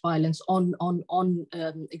gender-based violence on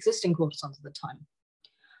existing courtesans at the time.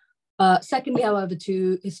 Secondly, however,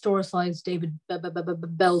 to historicize David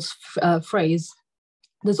Bell's phrase,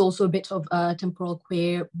 there's also a bit of temporal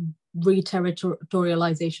queer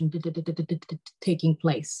re-territorialization taking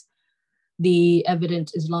place. The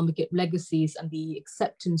evident Islamic legacies and the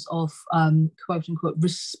acceptance of quote unquote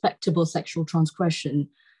respectable sexual transgression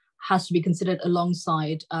has to be considered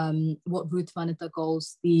alongside what Ruth Vanita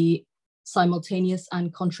calls the simultaneous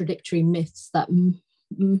and contradictory myths that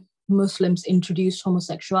Muslims introduced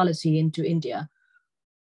homosexuality into India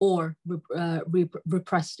or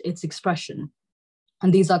repressed its expression.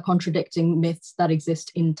 And these are contradicting myths that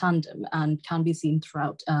exist in tandem and can be seen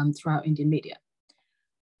throughout Indian media.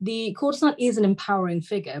 The courtesan is an empowering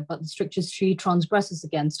figure, but the strictures she transgresses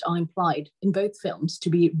against are implied in both films to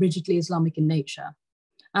be rigidly Islamic in nature.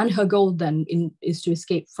 And her goal then is to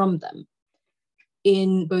escape from them.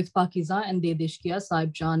 In both Pakiza and De Dishkia,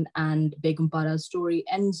 Sahib Jan and Begum Para's story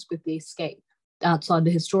ends with the escape. They go outside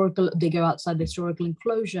the historical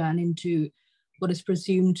enclosure and into what is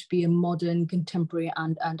presumed to be a modern, contemporary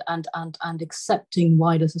and accepting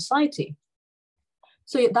wider society.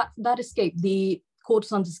 So that escape, the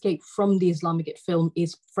courtesan's escape from the Islamic film,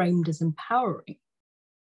 is framed as empowering.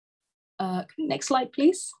 Next slide,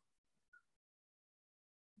 please.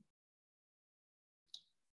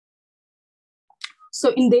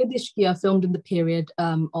 So in De Dishkia, filmed in the period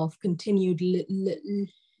of continued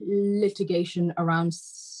litigation around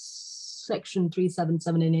Section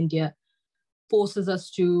 377 in India, forces us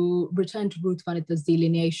to return to Ruth Vanita's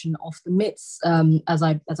delineation of the myths, as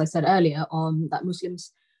I said earlier, that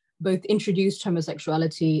Muslims both introduced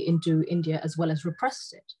homosexuality into India as well as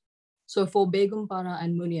repressed it. So for Begumpara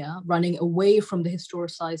and Munia, running away from the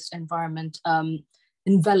historicized environment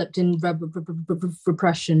enveloped in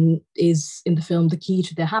repression is, in the film, the key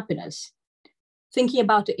to their happiness. Thinking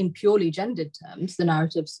about it in purely gendered terms, the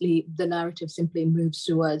narrative simply moves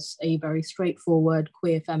towards a very straightforward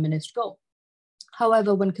queer feminist goal.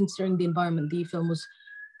 However, when considering the environment the film was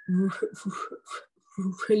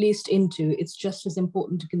released into, it's just as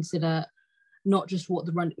important to consider not just what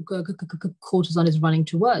the courtesan is running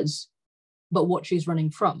towards, but what she's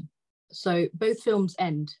running from. So both films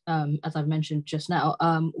end, as I've mentioned just now,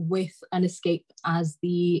 with an escape as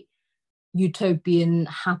the utopian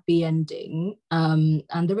happy ending, and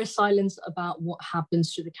there is silence about what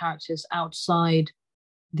happens to the characters outside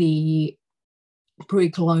the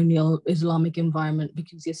pre-colonial Islamic environment,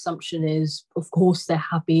 because the assumption is, of course, they're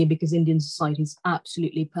happy because Indian society is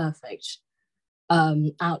absolutely perfect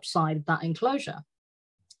outside of that enclosure.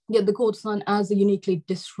 Yet the courtesan, as a uniquely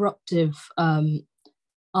disruptive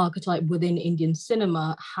archetype within Indian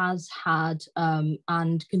cinema, has had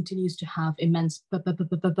and continues to have immense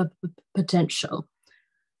potential.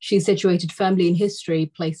 She's situated firmly in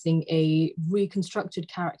history, placing a reconstructed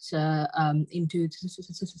character into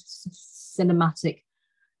cinematic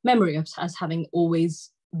memory of as having always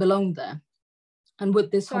belonged there. And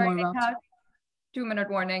with this 2-minute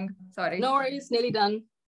warning, sorry. No worries, nearly done.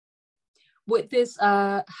 With this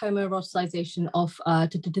homoeroticization of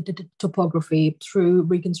topography through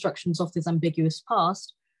reconstructions of this ambiguous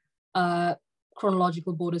past,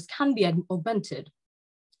 chronological borders can be augmented.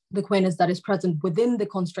 The queerness that is present within the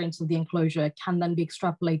constraints of the enclosure can then be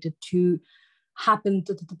extrapolated to happen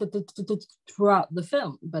throughout the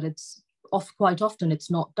film, but it's quite often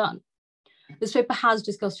it's not done. This paper has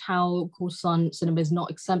discussed how courtesan cinema is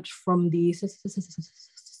not exempt from the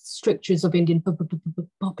strictures of Indian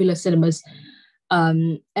popular cinema's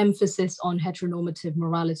emphasis on heteronormative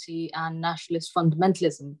morality and nationalist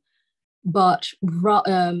fundamentalism, but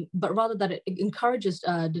rather that it encourages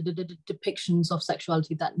depictions of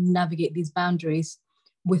sexuality that navigate these boundaries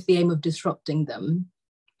with the aim of disrupting them.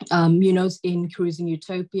 Munoz in Cruising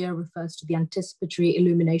Utopia refers to the anticipatory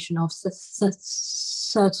illumination of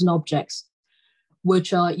certain objects,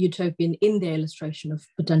 which are utopian in their illustration of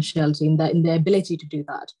potentiality, in their ability to do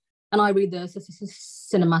that. And I read the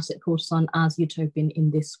cinematic courtesan as utopian in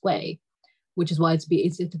this way, which is why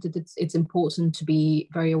it's important to be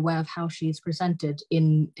very aware of how she is presented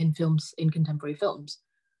in films, in contemporary films.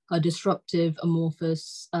 Her disruptive,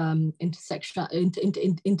 amorphous, intersecting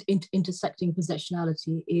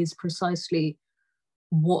positionality is precisely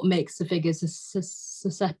what makes the figures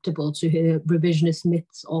susceptible to her revisionist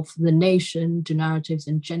myths of the nation, to narratives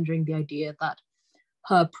engendering the idea that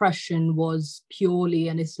her oppression was purely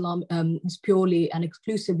and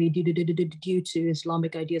exclusively due to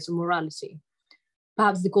Islamic ideas of morality.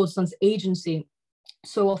 Perhaps the courtesan's agency,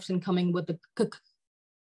 so often coming with the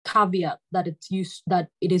caveat that it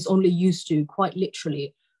is only used to, quite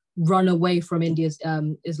literally, run away from India's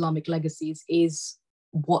Islamic legacies, is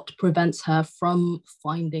what prevents her from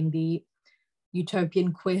finding the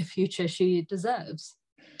utopian queer future she deserves.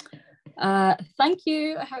 Thank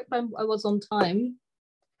you. I hope I was on time.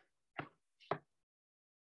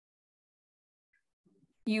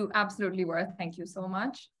 You absolutely were. Thank you so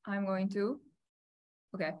much.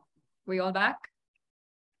 Okay, we all back?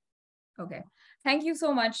 Okay. Thank you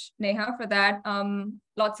so much, Neha, for that.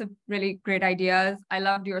 Lots of really great ideas. I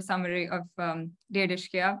loved your summary of Dear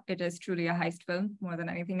Dishkia. It is truly a heist film more than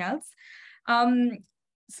anything else.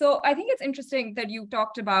 So I think it's interesting that you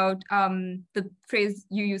talked about the phrase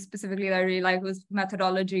you used specifically that I really like was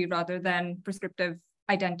methodology rather than prescriptive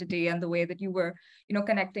identity, and the way that you were,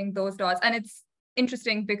 connecting those dots. And it's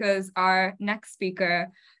interesting because our next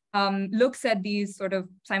speaker looks at these sort of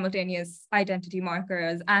simultaneous identity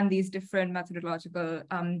markers and these different methodological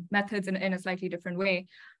methods in a slightly different way.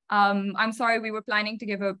 I'm sorry, we were planning to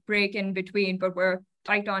give a break in between, but we're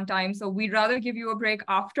tight on time. So we'd rather give you a break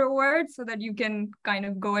afterwards so that you can kind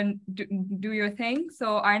of go and do your thing.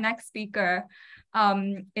 So our next speaker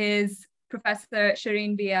is Professor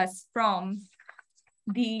Sherin BS from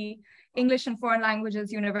the English and Foreign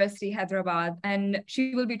Languages University, Hyderabad. And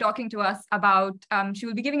she will be talking to us about, she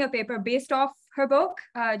will be giving a paper based off her book,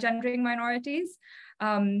 Gendering Minorities.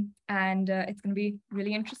 And it's going to be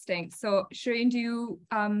really interesting. So Sherin,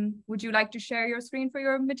 would you like to share your screen for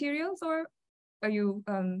your materials, or are you,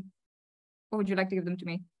 or would you like to give them to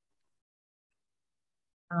me?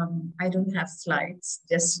 I don't have slides,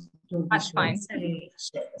 just to That's fine.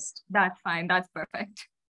 That's fine, that's perfect.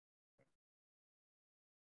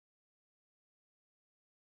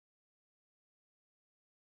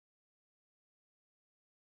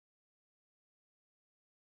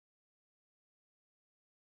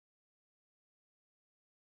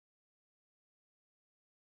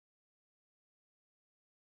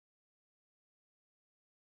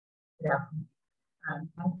 Good afternoon.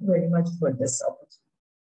 Thank you very much for this opportunity.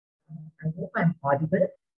 I hope I'm audible.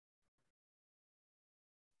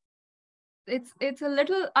 It's a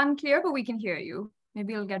little unclear, but we can hear you.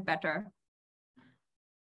 Maybe it'll get better.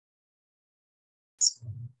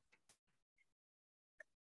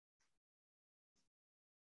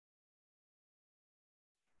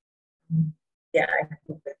 Yeah, I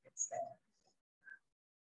hope that it's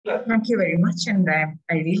better. Thank you very much, and I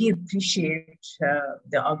really appreciate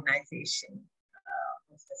the organization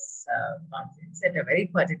of this conference at a very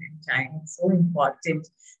pertinent time. It's so important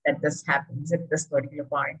that this happens at this particular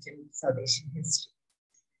point in South Asian history.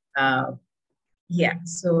 Yeah,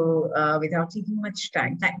 so without taking much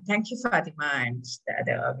time, thank you, Fatima, and the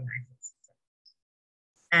other organizers.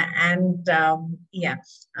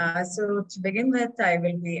 So to begin with, I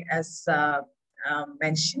will be, as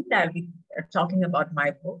mentioned, I'll be talking about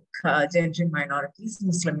my book, Gender Minorities,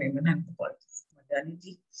 Muslim Women and the Politics of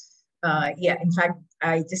Modernity. In fact,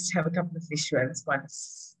 I just have a couple of visuals. One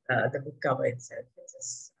is the book cover itself, which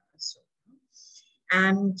is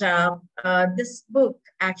this book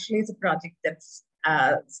actually is a project that's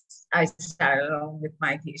I started along with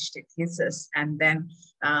my PhD thesis, and then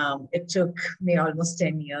it took me almost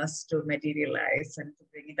 10 years to materialize and to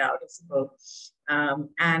bring it out as a book.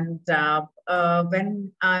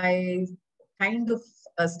 When I kind of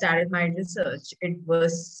started my research, it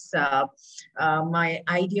was my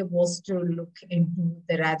idea was to look into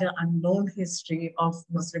the rather unknown history of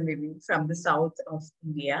Muslim women from the south of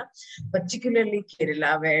India, particularly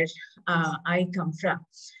Kerala, where I come from.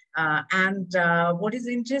 What is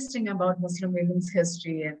interesting about Muslim women's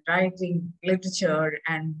history and writing, literature,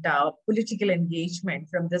 and political engagement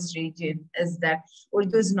from this region is that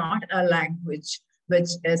Urdu is not a language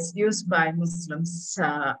which is used by Muslims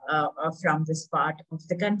from this part of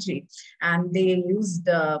the country. And they use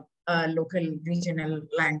the local regional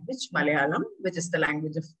language, Malayalam, which is the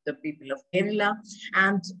language of the people of Kerala.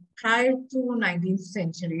 And prior to 19th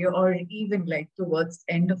century, or even like towards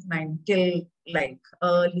end of till like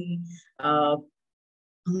early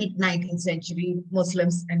mid-19th century,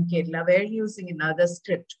 Muslims in Kerala were using another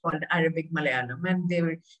script called Arabic Malayalam, and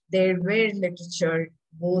there were literature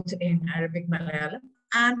both in Arabic Malayalam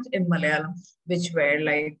and in Malayalam, which were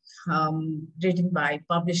like written by,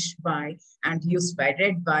 published by, and used by,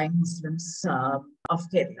 read by Muslims of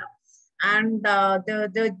Kerala. And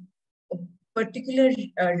the particular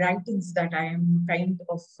writings that I am kind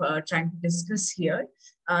of trying to discuss here,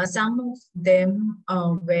 some of them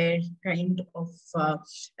were kind of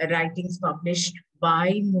writings published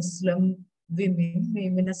by Muslim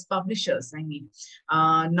women as publishers. I mean,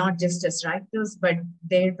 not just as writers, but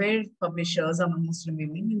there were publishers among Muslim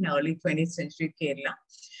women in early 20th century Kerala.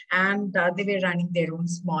 And they were running their own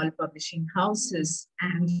small publishing houses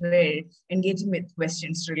and were engaging with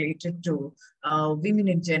questions related to women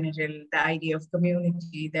in general, the idea of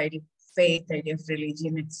community, the idea of faith, the idea of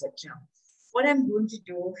religion, etc. What I'm going to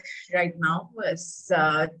do right now is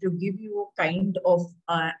to give you kind of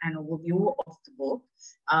an overview of the book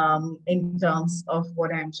in terms of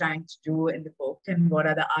what I'm trying to do in the book and what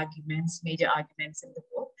are the arguments, major arguments in the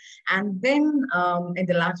book. And then in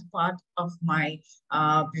the latter part of my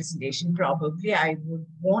presentation, probably I would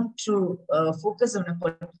want to focus on a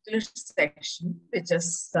particular section, which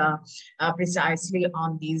is precisely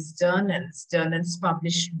on these journals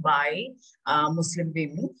published by Muslim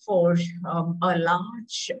women for a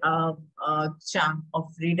large chunk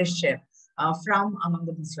of readership from among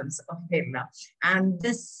the Muslims of Kerala. And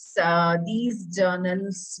these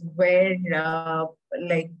journals were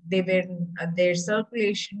like their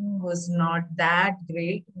circulation was not that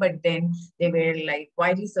great, but then they were like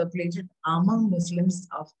widely circulated among Muslims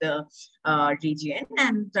of the region.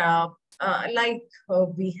 And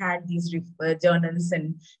we had these journals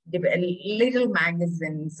and little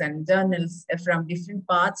magazines and journals from different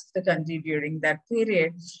parts of the country during that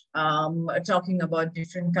period, talking about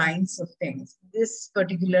different kinds of things. This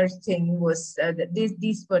particular thing was,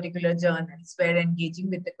 these particular journals were engaging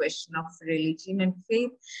with the question of religion and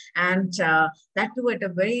faith, and that too at a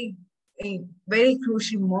very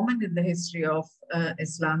crucial moment in the history of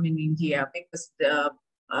Islam in India, because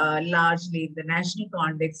largely the national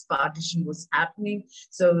context partition was happening.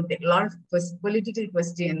 So a lot of political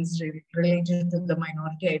questions related to the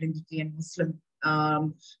minority identity and Muslim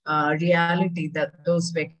reality, that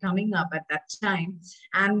those were coming up at that time.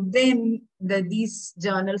 And then these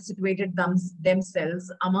journals situated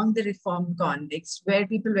themselves among the reform context, where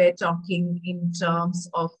people were talking in terms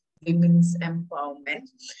of women's empowerment.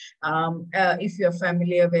 If you're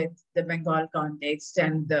familiar with the Bengal context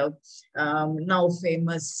and the now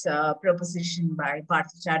famous proposition by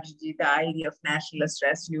Partha Chatterjee, the idea of nationalist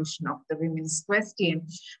resolution of the women's question.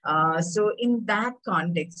 So in that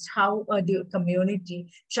context, how the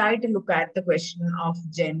community tried to look at the question of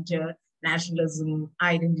gender, nationalism,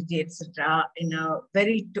 identity, etc., in a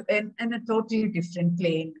totally different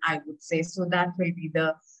plane, I would say. So that will be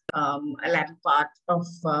the latter part of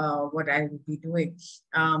what I will be doing.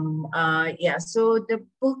 Yeah, so the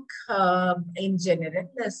book in general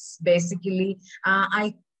is basically,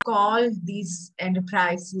 I call these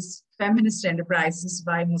enterprises feminist enterprises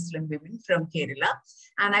by Muslim women from Kerala.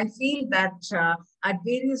 And I feel that at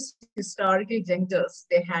various historical genders,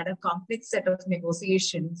 they had a complex set of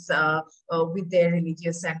negotiations with their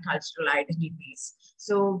religious and cultural identities.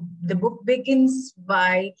 So the book begins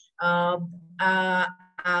by the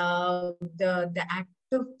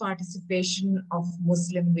active participation of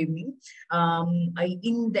Muslim women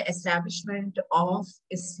in the establishment of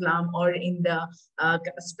Islam, or in the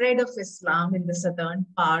spread of Islam in the southern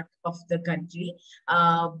part of the country.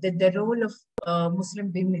 The role of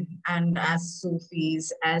Muslim women and as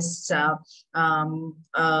Sufis, as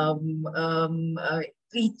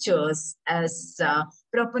preachers, as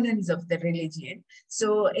proponents of the religion.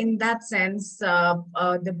 So in that sense,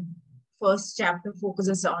 the first chapter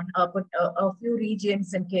focuses on a few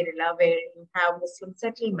regions in Kerala where you have Muslim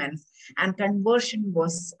settlements, and conversion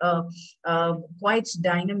was quite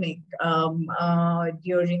dynamic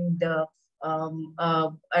during the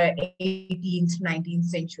 18th, 19th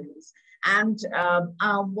centuries. And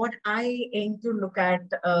what I aim to look at,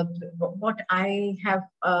 what I have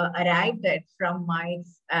arrived at from my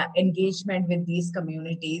engagement with these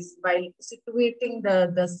communities, by situating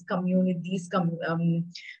this communities,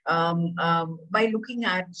 by looking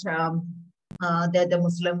at the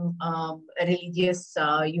Muslim religious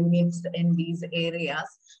units in these areas,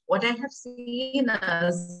 what I have seen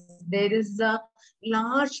is there is a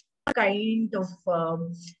large kind of,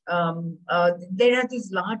 there are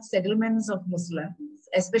these large settlements of Muslims,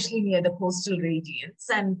 especially near the coastal regions,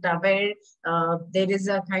 and where there is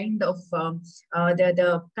a kind of,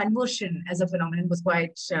 the conversion as a phenomenon was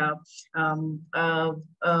quite,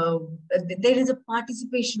 there is a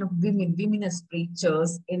participation of women as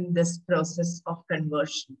preachers in this process of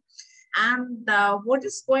conversion. And what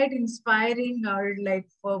is quite inspiring, or like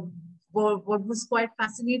what was quite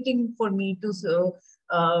fascinating for me to see,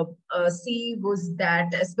 was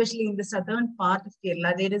that especially in the southern part of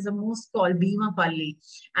Kerala, there is a mosque called Bhima Palli,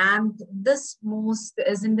 and this mosque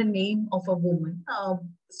is in the name of a woman,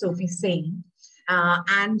 Sophie saint,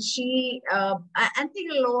 and she, I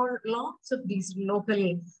think lots of these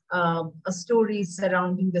local stories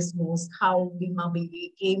surrounding this mosque, how Bhima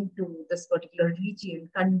Bibi came to this particular region,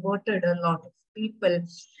 converted a lot of people,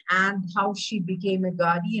 and how she became a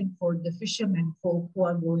guardian for the fishermen folk who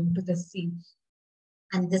are going to the sea.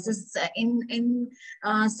 And this is in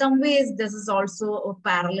some ways, this is also a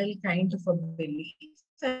parallel kind of a belief,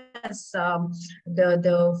 as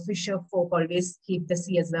the fisher folk always keep the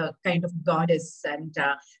sea as a kind of goddess, and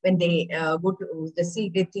when they go to the sea,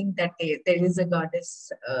 they think that there is a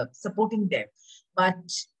goddess supporting them. But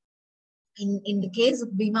in the case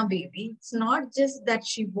of Bhima Baby, it's not just that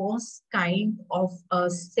she was kind of a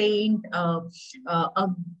saint,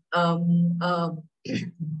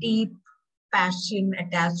 deep passion,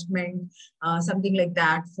 attachment, something like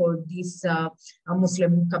that for these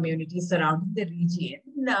Muslim communities surrounding the region.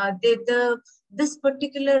 This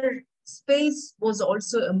particular space was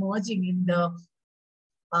also emerging in the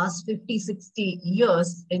past 50, 60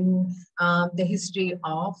 years in the history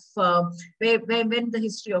of, when the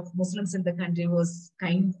history of Muslims in the country was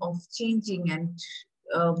kind of changing, and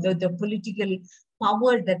the political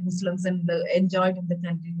power that Muslims enjoyed in the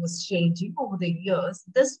country was changing over the years.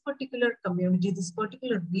 This particular community, this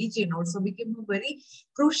particular region also became a very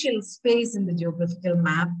crucial space in the geographical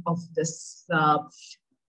map of this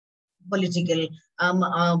political,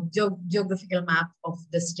 geographical map of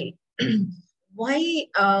the state. Why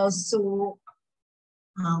so?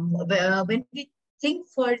 When we think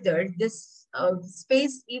further, this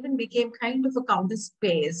space even became kind of a counter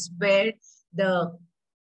space where the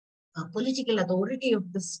political authority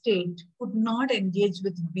of the state could not engage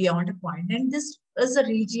with beyond a point. And this is a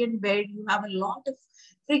region where you have a lot of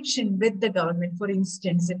friction with the government. For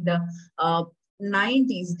instance, in the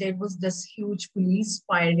 90s, there was this huge police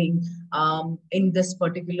firing in this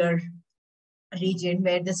particular region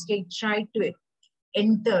where the state tried to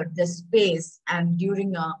enter the space, and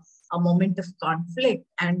during a moment of conflict,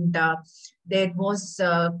 and there was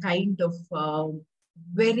a kind of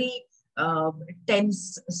very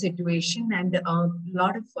tense situation, and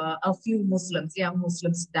a few Muslims, young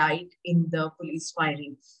Muslims, died in the police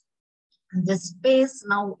firing. The space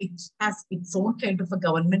now, it has its own kind of a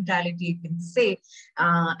governmentality, you can say,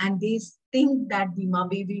 and they think that the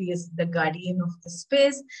Mabibi is the guardian of the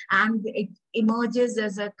space, and it emerges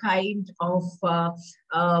as a kind of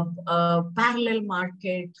parallel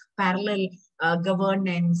market, parallel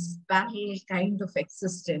governance, parallel kind of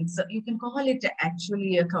existence. So you can call it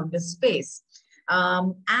actually a counter space.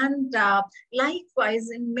 Likewise,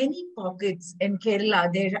 in many pockets in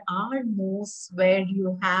Kerala, there are mosques where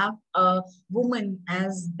you have a woman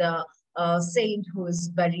as the saint who is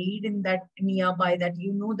buried in that nearby, that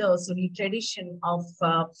the Sunni tradition of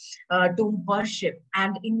tomb worship.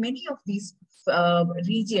 And in many of these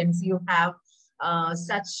regions, you have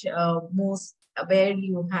such mosques where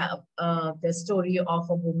you have the story of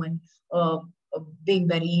a woman being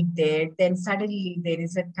buried there. Then suddenly there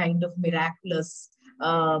is a kind of miraculous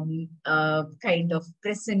kind of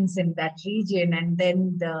presence in that region, and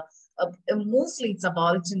then the mostly it's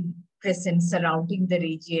about presence surrounding the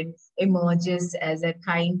region emerges as a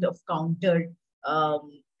kind of counter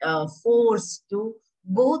force to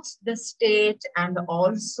both the state and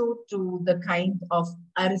also to the kind of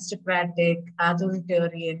aristocratic,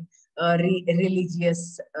 authoritarian,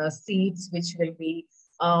 religious seats, which will be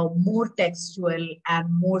more textual and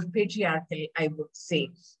more patriarchal, I would say.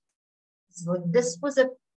 So this was a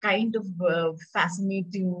kind of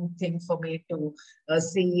fascinating thing for me to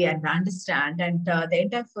see and understand. And the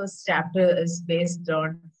entire first chapter is based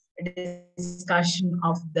on a discussion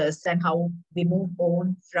of this and how we move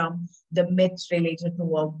on from the myth related to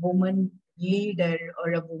a woman leader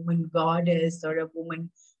or a woman goddess or a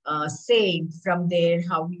woman saint. From there,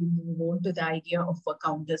 how we move on to the idea of a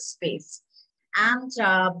counter space. And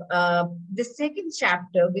the second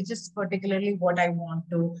chapter, which is particularly what I want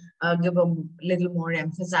to give a little more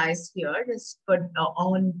emphasis here, is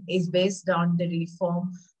based on the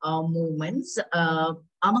reform movements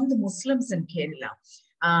among the Muslims in Kerala.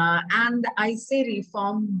 And I say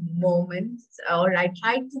reform movements, or I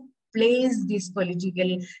try to place these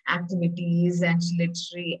political activities and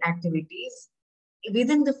literary activities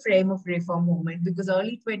within the frame of reform movement, because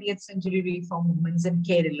early 20th century reform movements in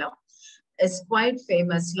Kerala is quite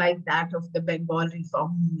famous, like that of the Bengal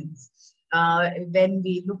reform movements. When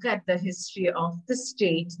we look at the history of the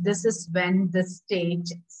state, this is when the state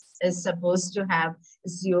is supposed to have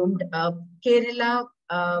assumed Kerala.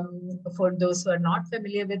 For those who are not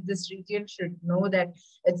familiar with this region, should know that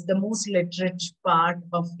it's the most literate part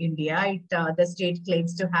of India. The state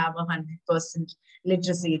claims to have 100%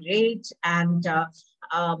 literacy rate, and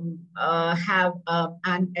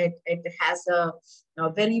it has a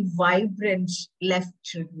very vibrant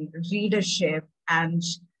left readership, and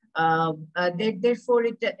therefore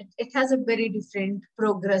it has a very different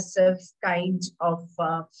progressive kind of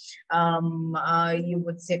you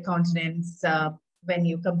would say countenance when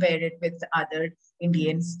you compare it with other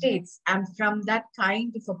Indian states. And from that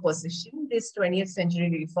kind of a position, this 20th century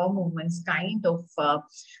reform movements kind of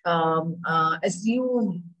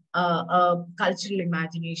assume a cultural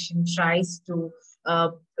imagination, tries to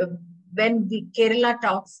when the Kerala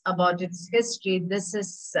talks about its history, this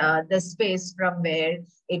is the space from where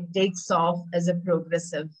it takes off as a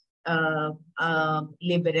progressive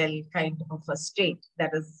liberal kind of a state.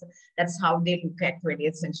 That's how they look at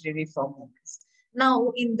 20th century reform movements.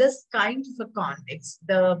 Now, in this kind of a context,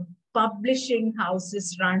 the publishing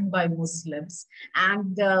houses run by Muslims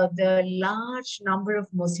and the large number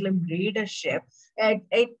of Muslim readership,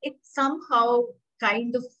 it somehow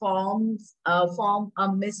kind of form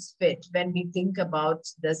a misfit when we think about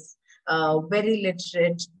this very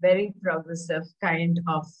literate, very progressive kind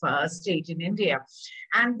of state in India.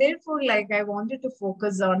 And therefore, I wanted to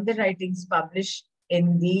focus on the writings published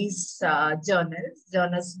in these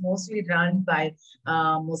journals mostly run by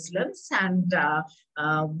Muslims, and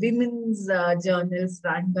women's journals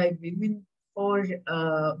run by women for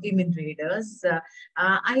women readers.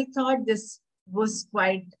 I thought this was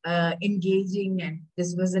quite engaging, and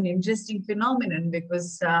this was an interesting phenomenon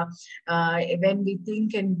because when we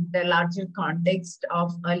think in the larger context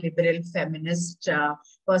of a liberal feminist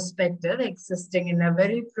perspective existing in a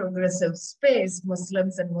very progressive space,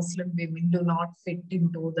 Muslims and Muslim women do not fit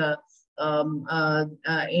into the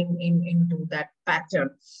into that pattern.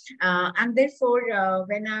 And therefore,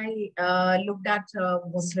 when I looked at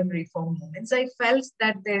Muslim reform movements, I felt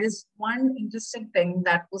that there is one interesting thing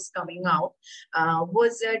that was coming out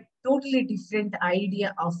was a totally different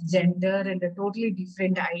idea of gender and a totally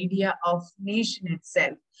different idea of nation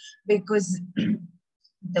itself, because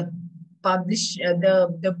the publish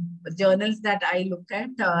the journals that I look at,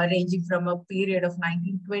 ranging from a period of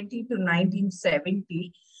 1920 to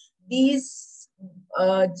 1970. These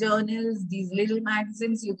journals, these little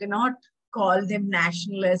magazines, you cannot call them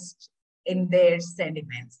nationalist in their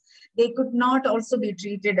sentiments. They could not also be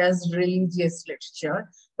treated as religious literature,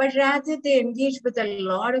 but rather they engage with a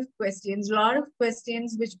lot of questions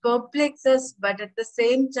which perplex us, but at the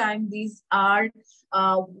same time, these are,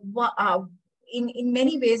 in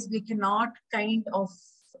many ways, we cannot kind of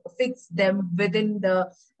fix them within the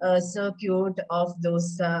circuit of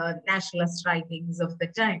those nationalist writings of the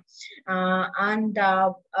time.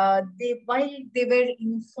 While they were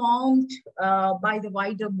informed by the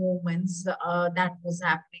wider movements that was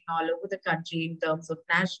happening all over the country in terms of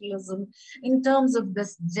nationalism, in terms of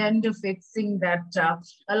this gender fixing that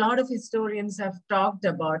a lot of historians have talked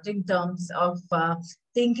about, in terms of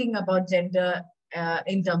thinking about gender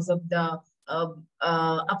in terms of the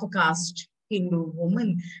upper caste Hindu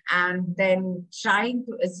woman, and then trying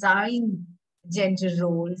to assign gender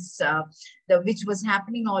roles, which was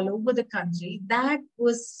happening all over the country. That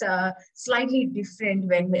was slightly different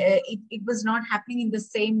when it was not happening in the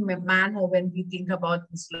same manner when we think about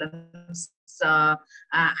Muslims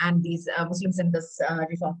and these Muslims in this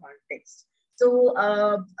reform context. So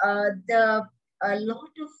a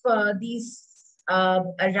lot of these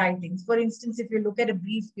writings. For instance, if you look at a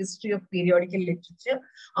brief history of periodical literature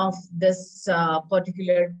of this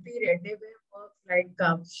particular period, they were works like,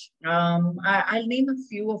 I'll name a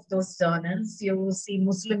few of those journals. You see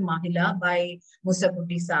Muslim Mahila by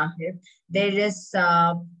Musakuti Sahib. There is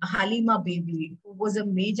Halima Bibi, who was a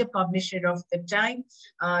major publisher of the time.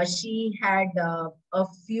 She had a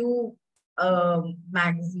few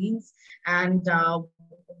magazines, and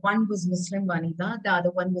one was Muslim Vanida, the other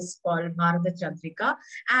one was called Bharata Chandrika.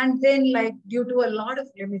 And then, like, due to a lot of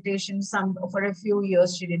limitations, for a few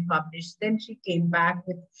years she didn't publish. Then she came back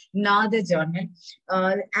with another journal.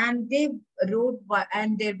 And they wrote,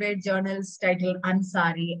 and there were journals titled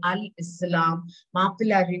Ansari, Al-Islam,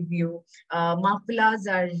 Mapila Review. Mapilas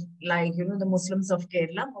are like, the Muslims of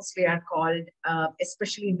Kerala mostly are called,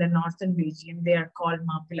 especially in the northern region, they are called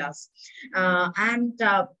Mapilas.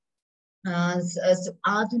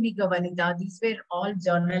 Adhunika Vanita, these were all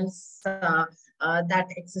journals that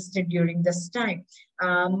existed during this time.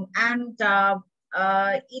 In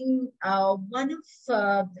one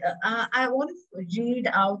of, I want to read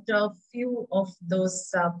out a few of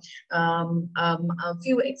those, a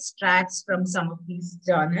few extracts from some of these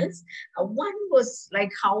journals. One was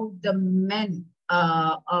like how the men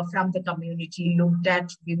from the community looked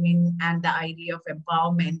at women and the idea of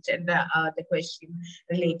empowerment and the question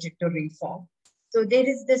related to reform. So there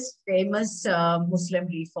is this famous Muslim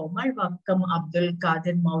reformer, Wakam Abdul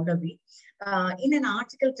Qadir Maulavi, in an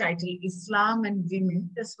article titled Islam and Women.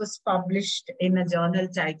 This was published in a journal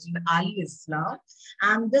titled Al-Islam,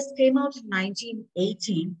 and this came out in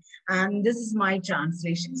 1918, and this is my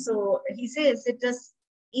translation. So he says, it is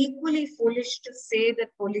equally foolish to say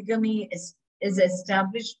that polygamy is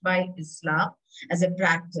established by Islam as a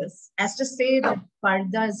practice, as to say that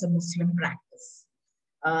Parda is a Muslim practice.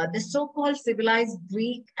 The so-called civilized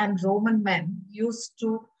Greek and Roman men used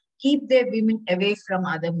to keep their women away from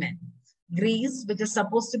other men. Greece, which is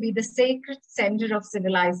supposed to be the sacred center of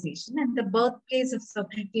civilization and the birthplace of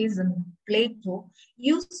Socrates and Plato,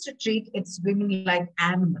 used to treat its women like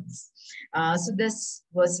animals. So this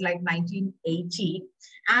was like 1980.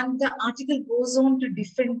 And the article goes on to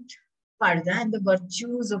defend Parda and the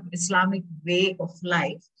virtues of Islamic way of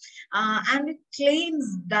life. And it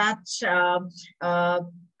claims that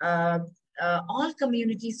all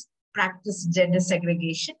communities practice gender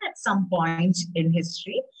segregation at some point in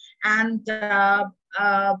history. And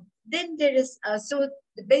then there is, so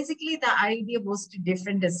basically the idea was to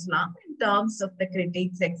defend Islam in terms of the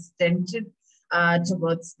critiques extended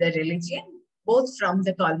towards the religion, both from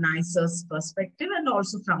the colonizers' perspective and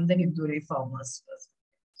also from the Hindu reformers' perspective.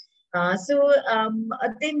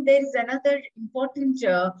 Then there is another important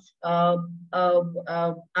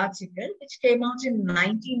article which came out in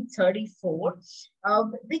 1934,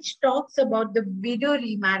 which talks about the widow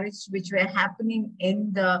remarriage which were happening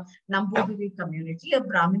in the Nambudiri community, a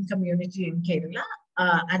Brahmin community in Kerala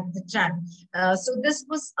at the time. So this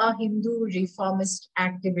was a Hindu reformist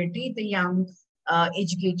activity. The young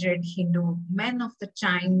educated Hindu men of the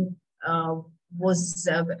time were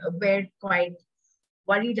quite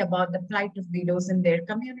worried about the plight of widows in their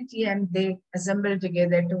community, and they assembled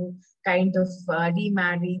together to kind of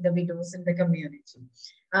remarry the widows in the community.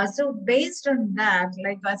 So based on that,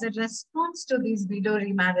 like as a response to these widow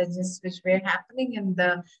remarriages which were happening in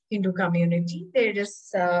the Hindu community, there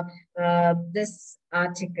is this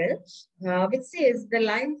article which says the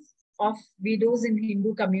lives of widows in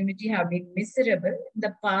Hindu community have been miserable. In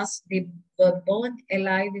the past, they were burned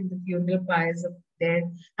alive in the funeral pyres of their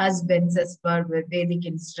husbands as per Vedic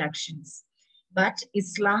instructions. But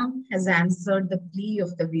Islam has answered the plea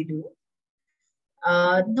of the widow.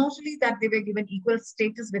 Not only that they were given equal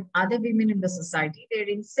status with other women in the society, their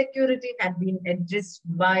insecurity had been addressed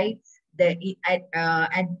by the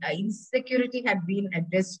insecurity had been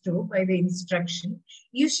addressed to by the instruction.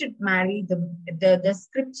 You should marry the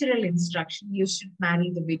scriptural instruction. You should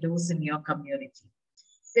marry the widows in your community.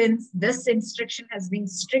 Since this instruction has been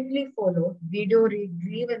strictly followed, widow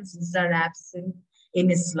grievances are absent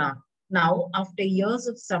in Islam. Now, after years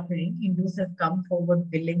of suffering, Hindus have come forward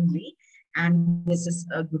willingly, and this is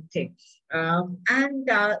a good thing.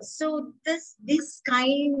 So this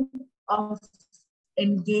kind of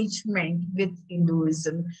engagement with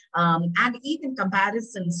Hinduism and even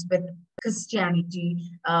comparisons with Christianity,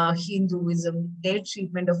 Hinduism, their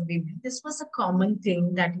treatment of women, this was a common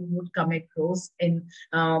thing that you would come across in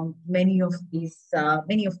many of the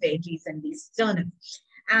entries in these journals.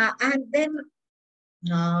 And then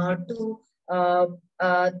to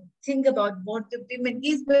think about what the women,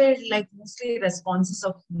 these were like mostly responses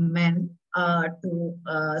of men to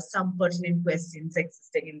some pertinent questions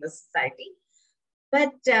existing in the society.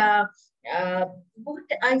 But what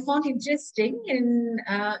I found interesting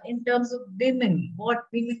in terms of women, what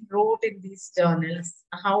women wrote in these journals,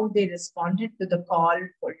 how they responded to the call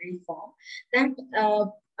for reform,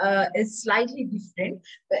 that is slightly different.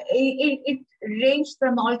 It ranged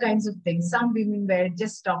from all kinds of things. Some women were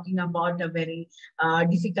just talking about a very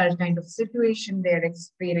difficult kind of situation they're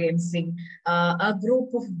experiencing. A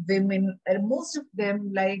group of women, most of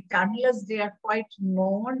them, like unless they are quite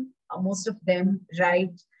known, most of them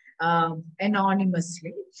write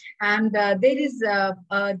anonymously, and there is a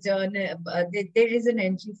journal. There is an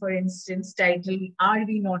entry, for instance, titled "Are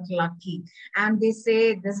We Not Lucky?" and they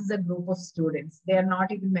say this is a group of students. They are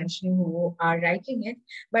not even mentioning who are writing it,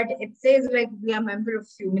 but it says like we are member of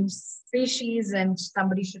human species, and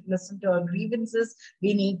somebody should listen to our grievances.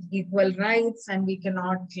 We need equal rights, and we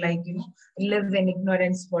cannot live in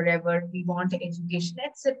ignorance forever. We want education,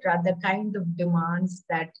 etc. The kind of demands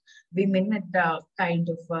that women at kind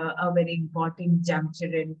of a very important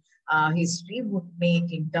juncture in history would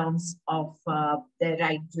make in terms of the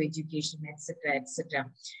right to education, etc., etc.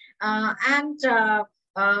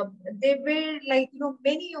 They were like,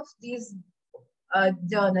 many of these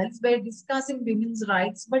journals were discussing women's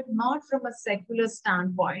rights, but not from a secular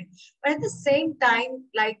standpoint. But at the same time,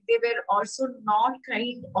 like they were also not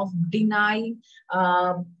kind of denying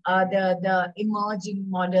the emerging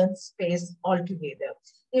modern space altogether.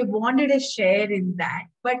 They wanted a share in that,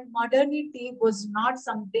 but modernity was not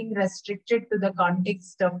something restricted to the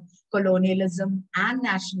context of colonialism and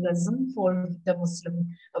nationalism for the Muslim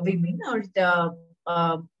women or the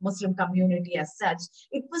Muslim community as such.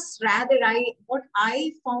 It was rather what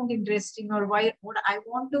I found interesting, or what I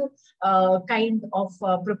want to kind of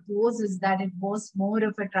propose is that it was more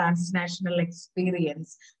of a transnational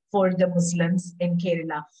experience for the Muslims in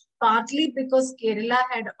Kerala. Partly because Kerala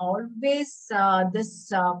had always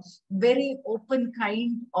this very open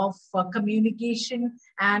kind of communication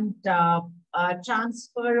and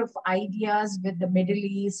transfer of ideas with the Middle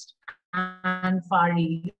East and Far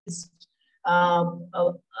East,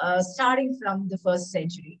 starting from the 1st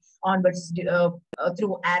century onwards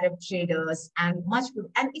through Arab traders and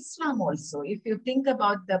Islam also. If you think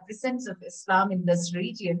about the presence of Islam in this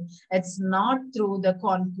region, it's not through the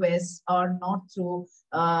conquest or not through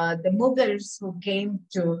the Mughals who came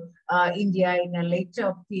to India in a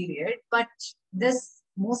later period, but this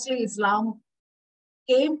mostly Islam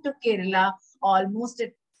came to Kerala almost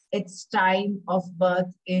at its time of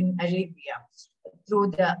birth in Arabia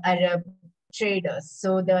through the Arab traders.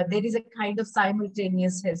 So there is a kind of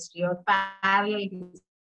simultaneous history or parallel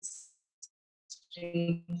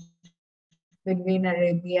history between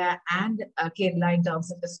Arabia and Kerala in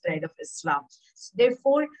terms of the spread of Islam.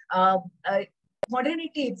 Therefore,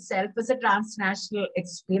 modernity itself was a transnational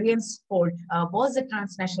experience was a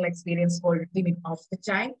transnational experience for women of the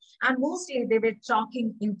time, and mostly they were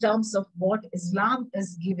talking in terms of what Islam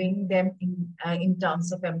is giving them in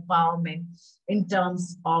terms of empowerment, in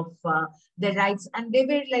terms of their rights, and they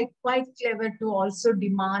were like quite clever to also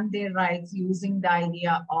demand their rights using the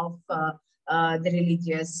idea of the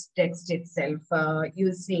religious text itself,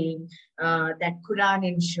 using that Quran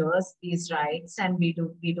ensures these rights, and we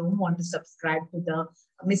don't want to subscribe to the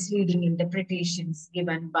misleading interpretations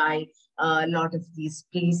given by a lot of these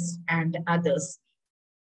priests and others.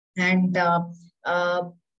 And there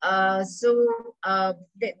are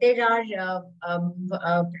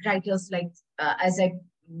writers like, as I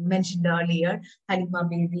mentioned earlier, Halima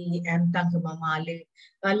Bibi and Tangama Male.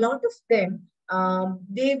 A lot of them,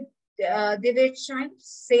 they were trying to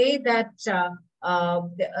say that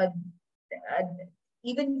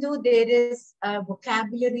even though there is a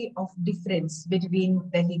vocabulary of difference between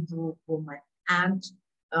the Hindu woman and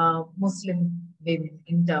Muslim women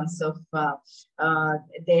in terms of their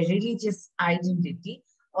religious identity,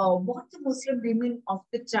 what the Muslim women of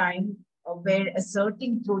the time were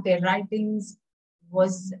asserting through their writings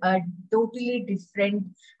was a totally different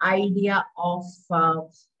idea of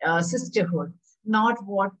sisterhood, not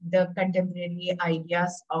what the contemporary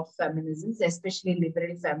ideas of feminism, especially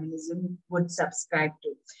liberal feminism, would subscribe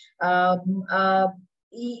to.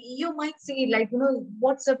 You might say, like,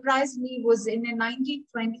 what surprised me was in a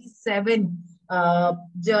 1927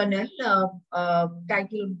 journal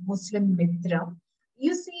titled Muslim Mitra,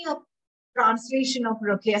 you see a translation of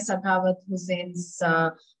Ruqayya Sakhawat Hussein's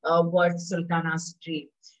work Sultana's Dream.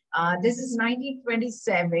 This is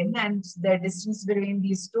 1927, and the distance between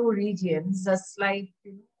these two regions is like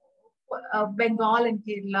Bengal and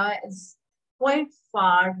Kerala is quite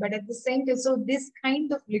far, but at the same time, so this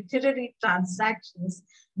kind of literary transactions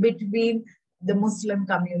between the Muslim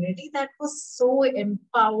community, that was so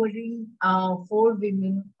empowering for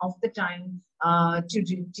women of the time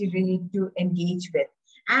to engage with.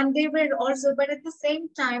 And they were also, but at the same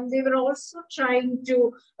time, they were also trying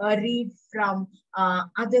to read from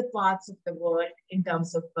other parts of the world in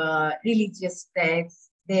terms of religious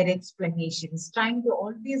texts, their explanations, trying to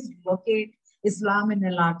always locate Islam in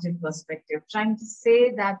a larger perspective, trying to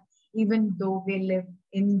say that even though we live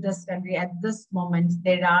in this country at this moment,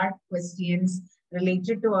 there are questions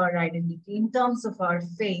related to our identity in terms of our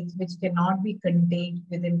faith, which cannot be contained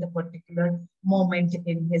within the particular moment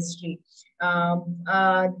in history.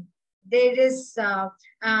 There is,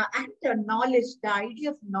 and knowledge, the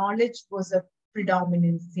idea of knowledge was a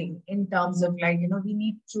predominant thing in terms of, like, we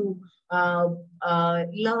need to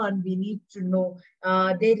learn, we need to know.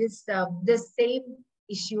 There is the same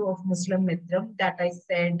issue of Muslim Mitra that I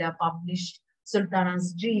said, published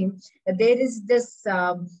Sultana's Dream. There is this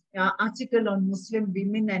article on Muslim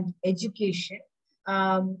women and education,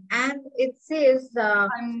 and it says,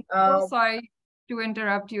 I'm so sorry to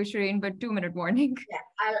interrupt you, Sherin, but 2-minute warning. Yeah,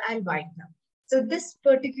 I'll wind up. So this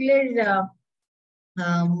particular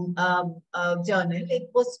journal, it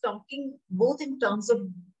was talking both in terms of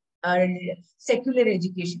secular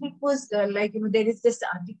education. It was like, there is this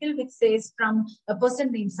article which says, from a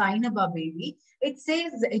person named Sainaba Baby, it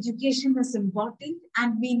says education is important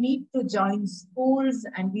and we need to join schools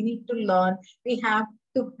and we need to learn. We have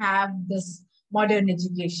to have this modern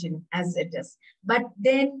education as it is. But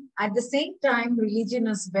then at the same time, religion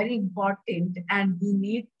is very important and we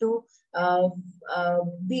need to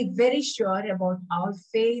be very sure about our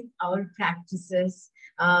faith, our practices.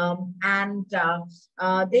 And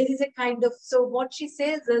there is a kind of, so what she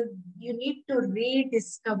says is you need to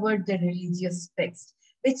rediscover the religious text,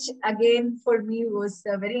 which again for me was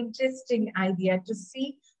a very interesting idea to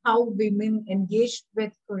see how women engaged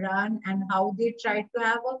with Quran and how they tried to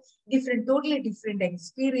have a different, totally different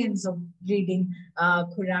experience of reading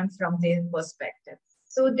Quran from their perspective.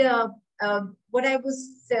 So the what I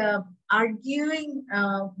was arguing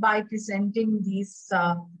by presenting these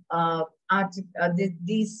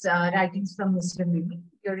writings from Muslim women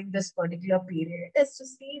during this particular period is to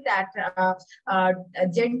see that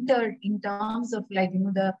gender in terms of, like,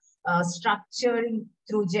 the structuring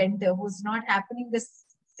through gender was not happening the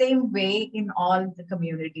same way in all the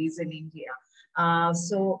communities in India.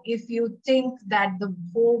 So if you think that the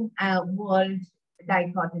home world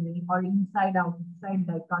dichotomy or inside outside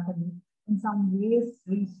dichotomy in some ways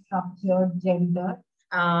restructured gender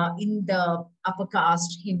in the upper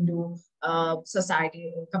caste Hindu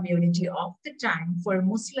society community of the time, for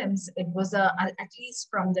Muslims, it was at least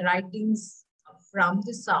from the writings from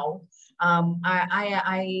the South,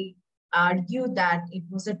 I argue that it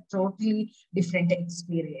was a totally different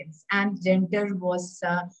experience, and gender was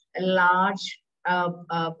a large,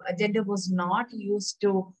 gender was not used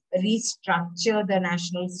to restructure the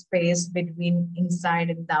national space between inside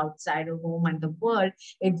and the outside of home and the world.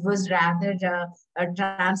 It was rather a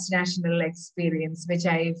transnational experience, which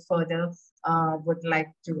I further would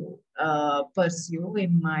like to pursue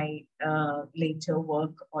in my later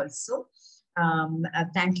work also.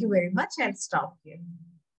 Thank you very much. I'll stop here.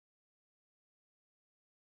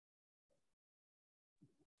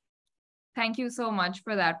 Thank you so much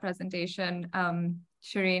for that presentation,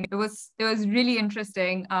 Sherin. It was really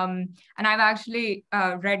interesting. And I've actually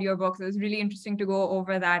read your book, so it was really interesting to go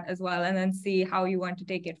over that as well and then see how you want to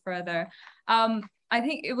take it further. I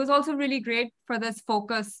think it was also really great for this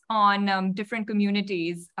focus on different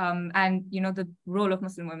communities and the role of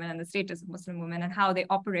Muslim women and the status of Muslim women and how they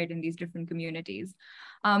operate in these different communities.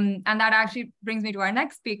 And that actually brings me to our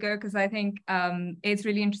next speaker, because I think it's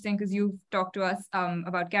really interesting because you've talked to us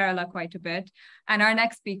about Kerala quite a bit. And our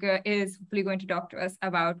next speaker is hopefully going to talk to us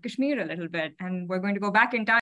about Kashmir a little bit. And we're going to go back in time